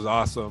 Anthony. This was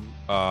awesome.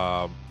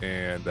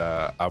 And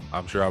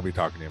I'm sure I'll be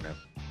talking to you, man.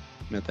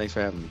 Man, thanks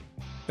for having me.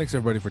 Thanks,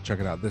 everybody, for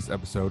checking out this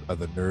episode of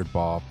the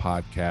Nerdball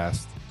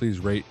Podcast. Please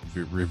rate,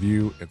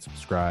 review, and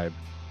subscribe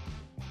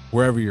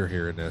wherever you're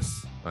hearing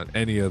this, on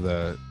any of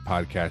the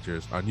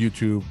podcatchers, on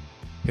YouTube.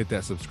 Hit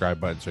that subscribe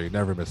button so you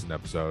never miss an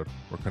episode.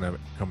 We're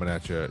coming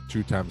at you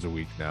 2 times a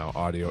week now,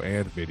 audio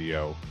and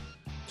video.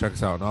 Check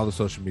us out on all the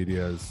social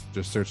medias.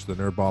 Just search the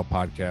Nerdball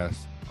Podcast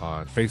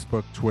on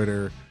Facebook,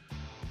 Twitter,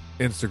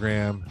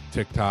 Instagram,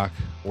 TikTok.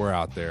 We're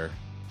out there.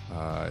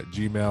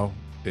 Gmail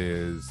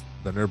is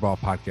the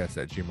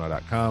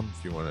nerdballpodcast@gmail.com.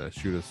 If you want to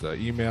shoot us an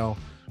email,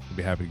 we'll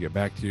be happy to get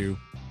back to you.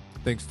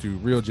 Thanks to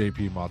Real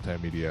JP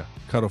Multimedia,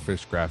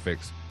 Cuttlefish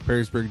Graphics,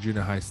 Perrysburg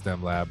Junior High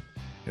STEM Lab,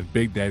 and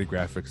Big Daddy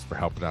Graphics for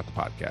helping out the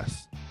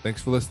podcast.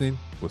 Thanks for listening.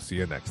 We'll see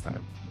you next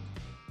time.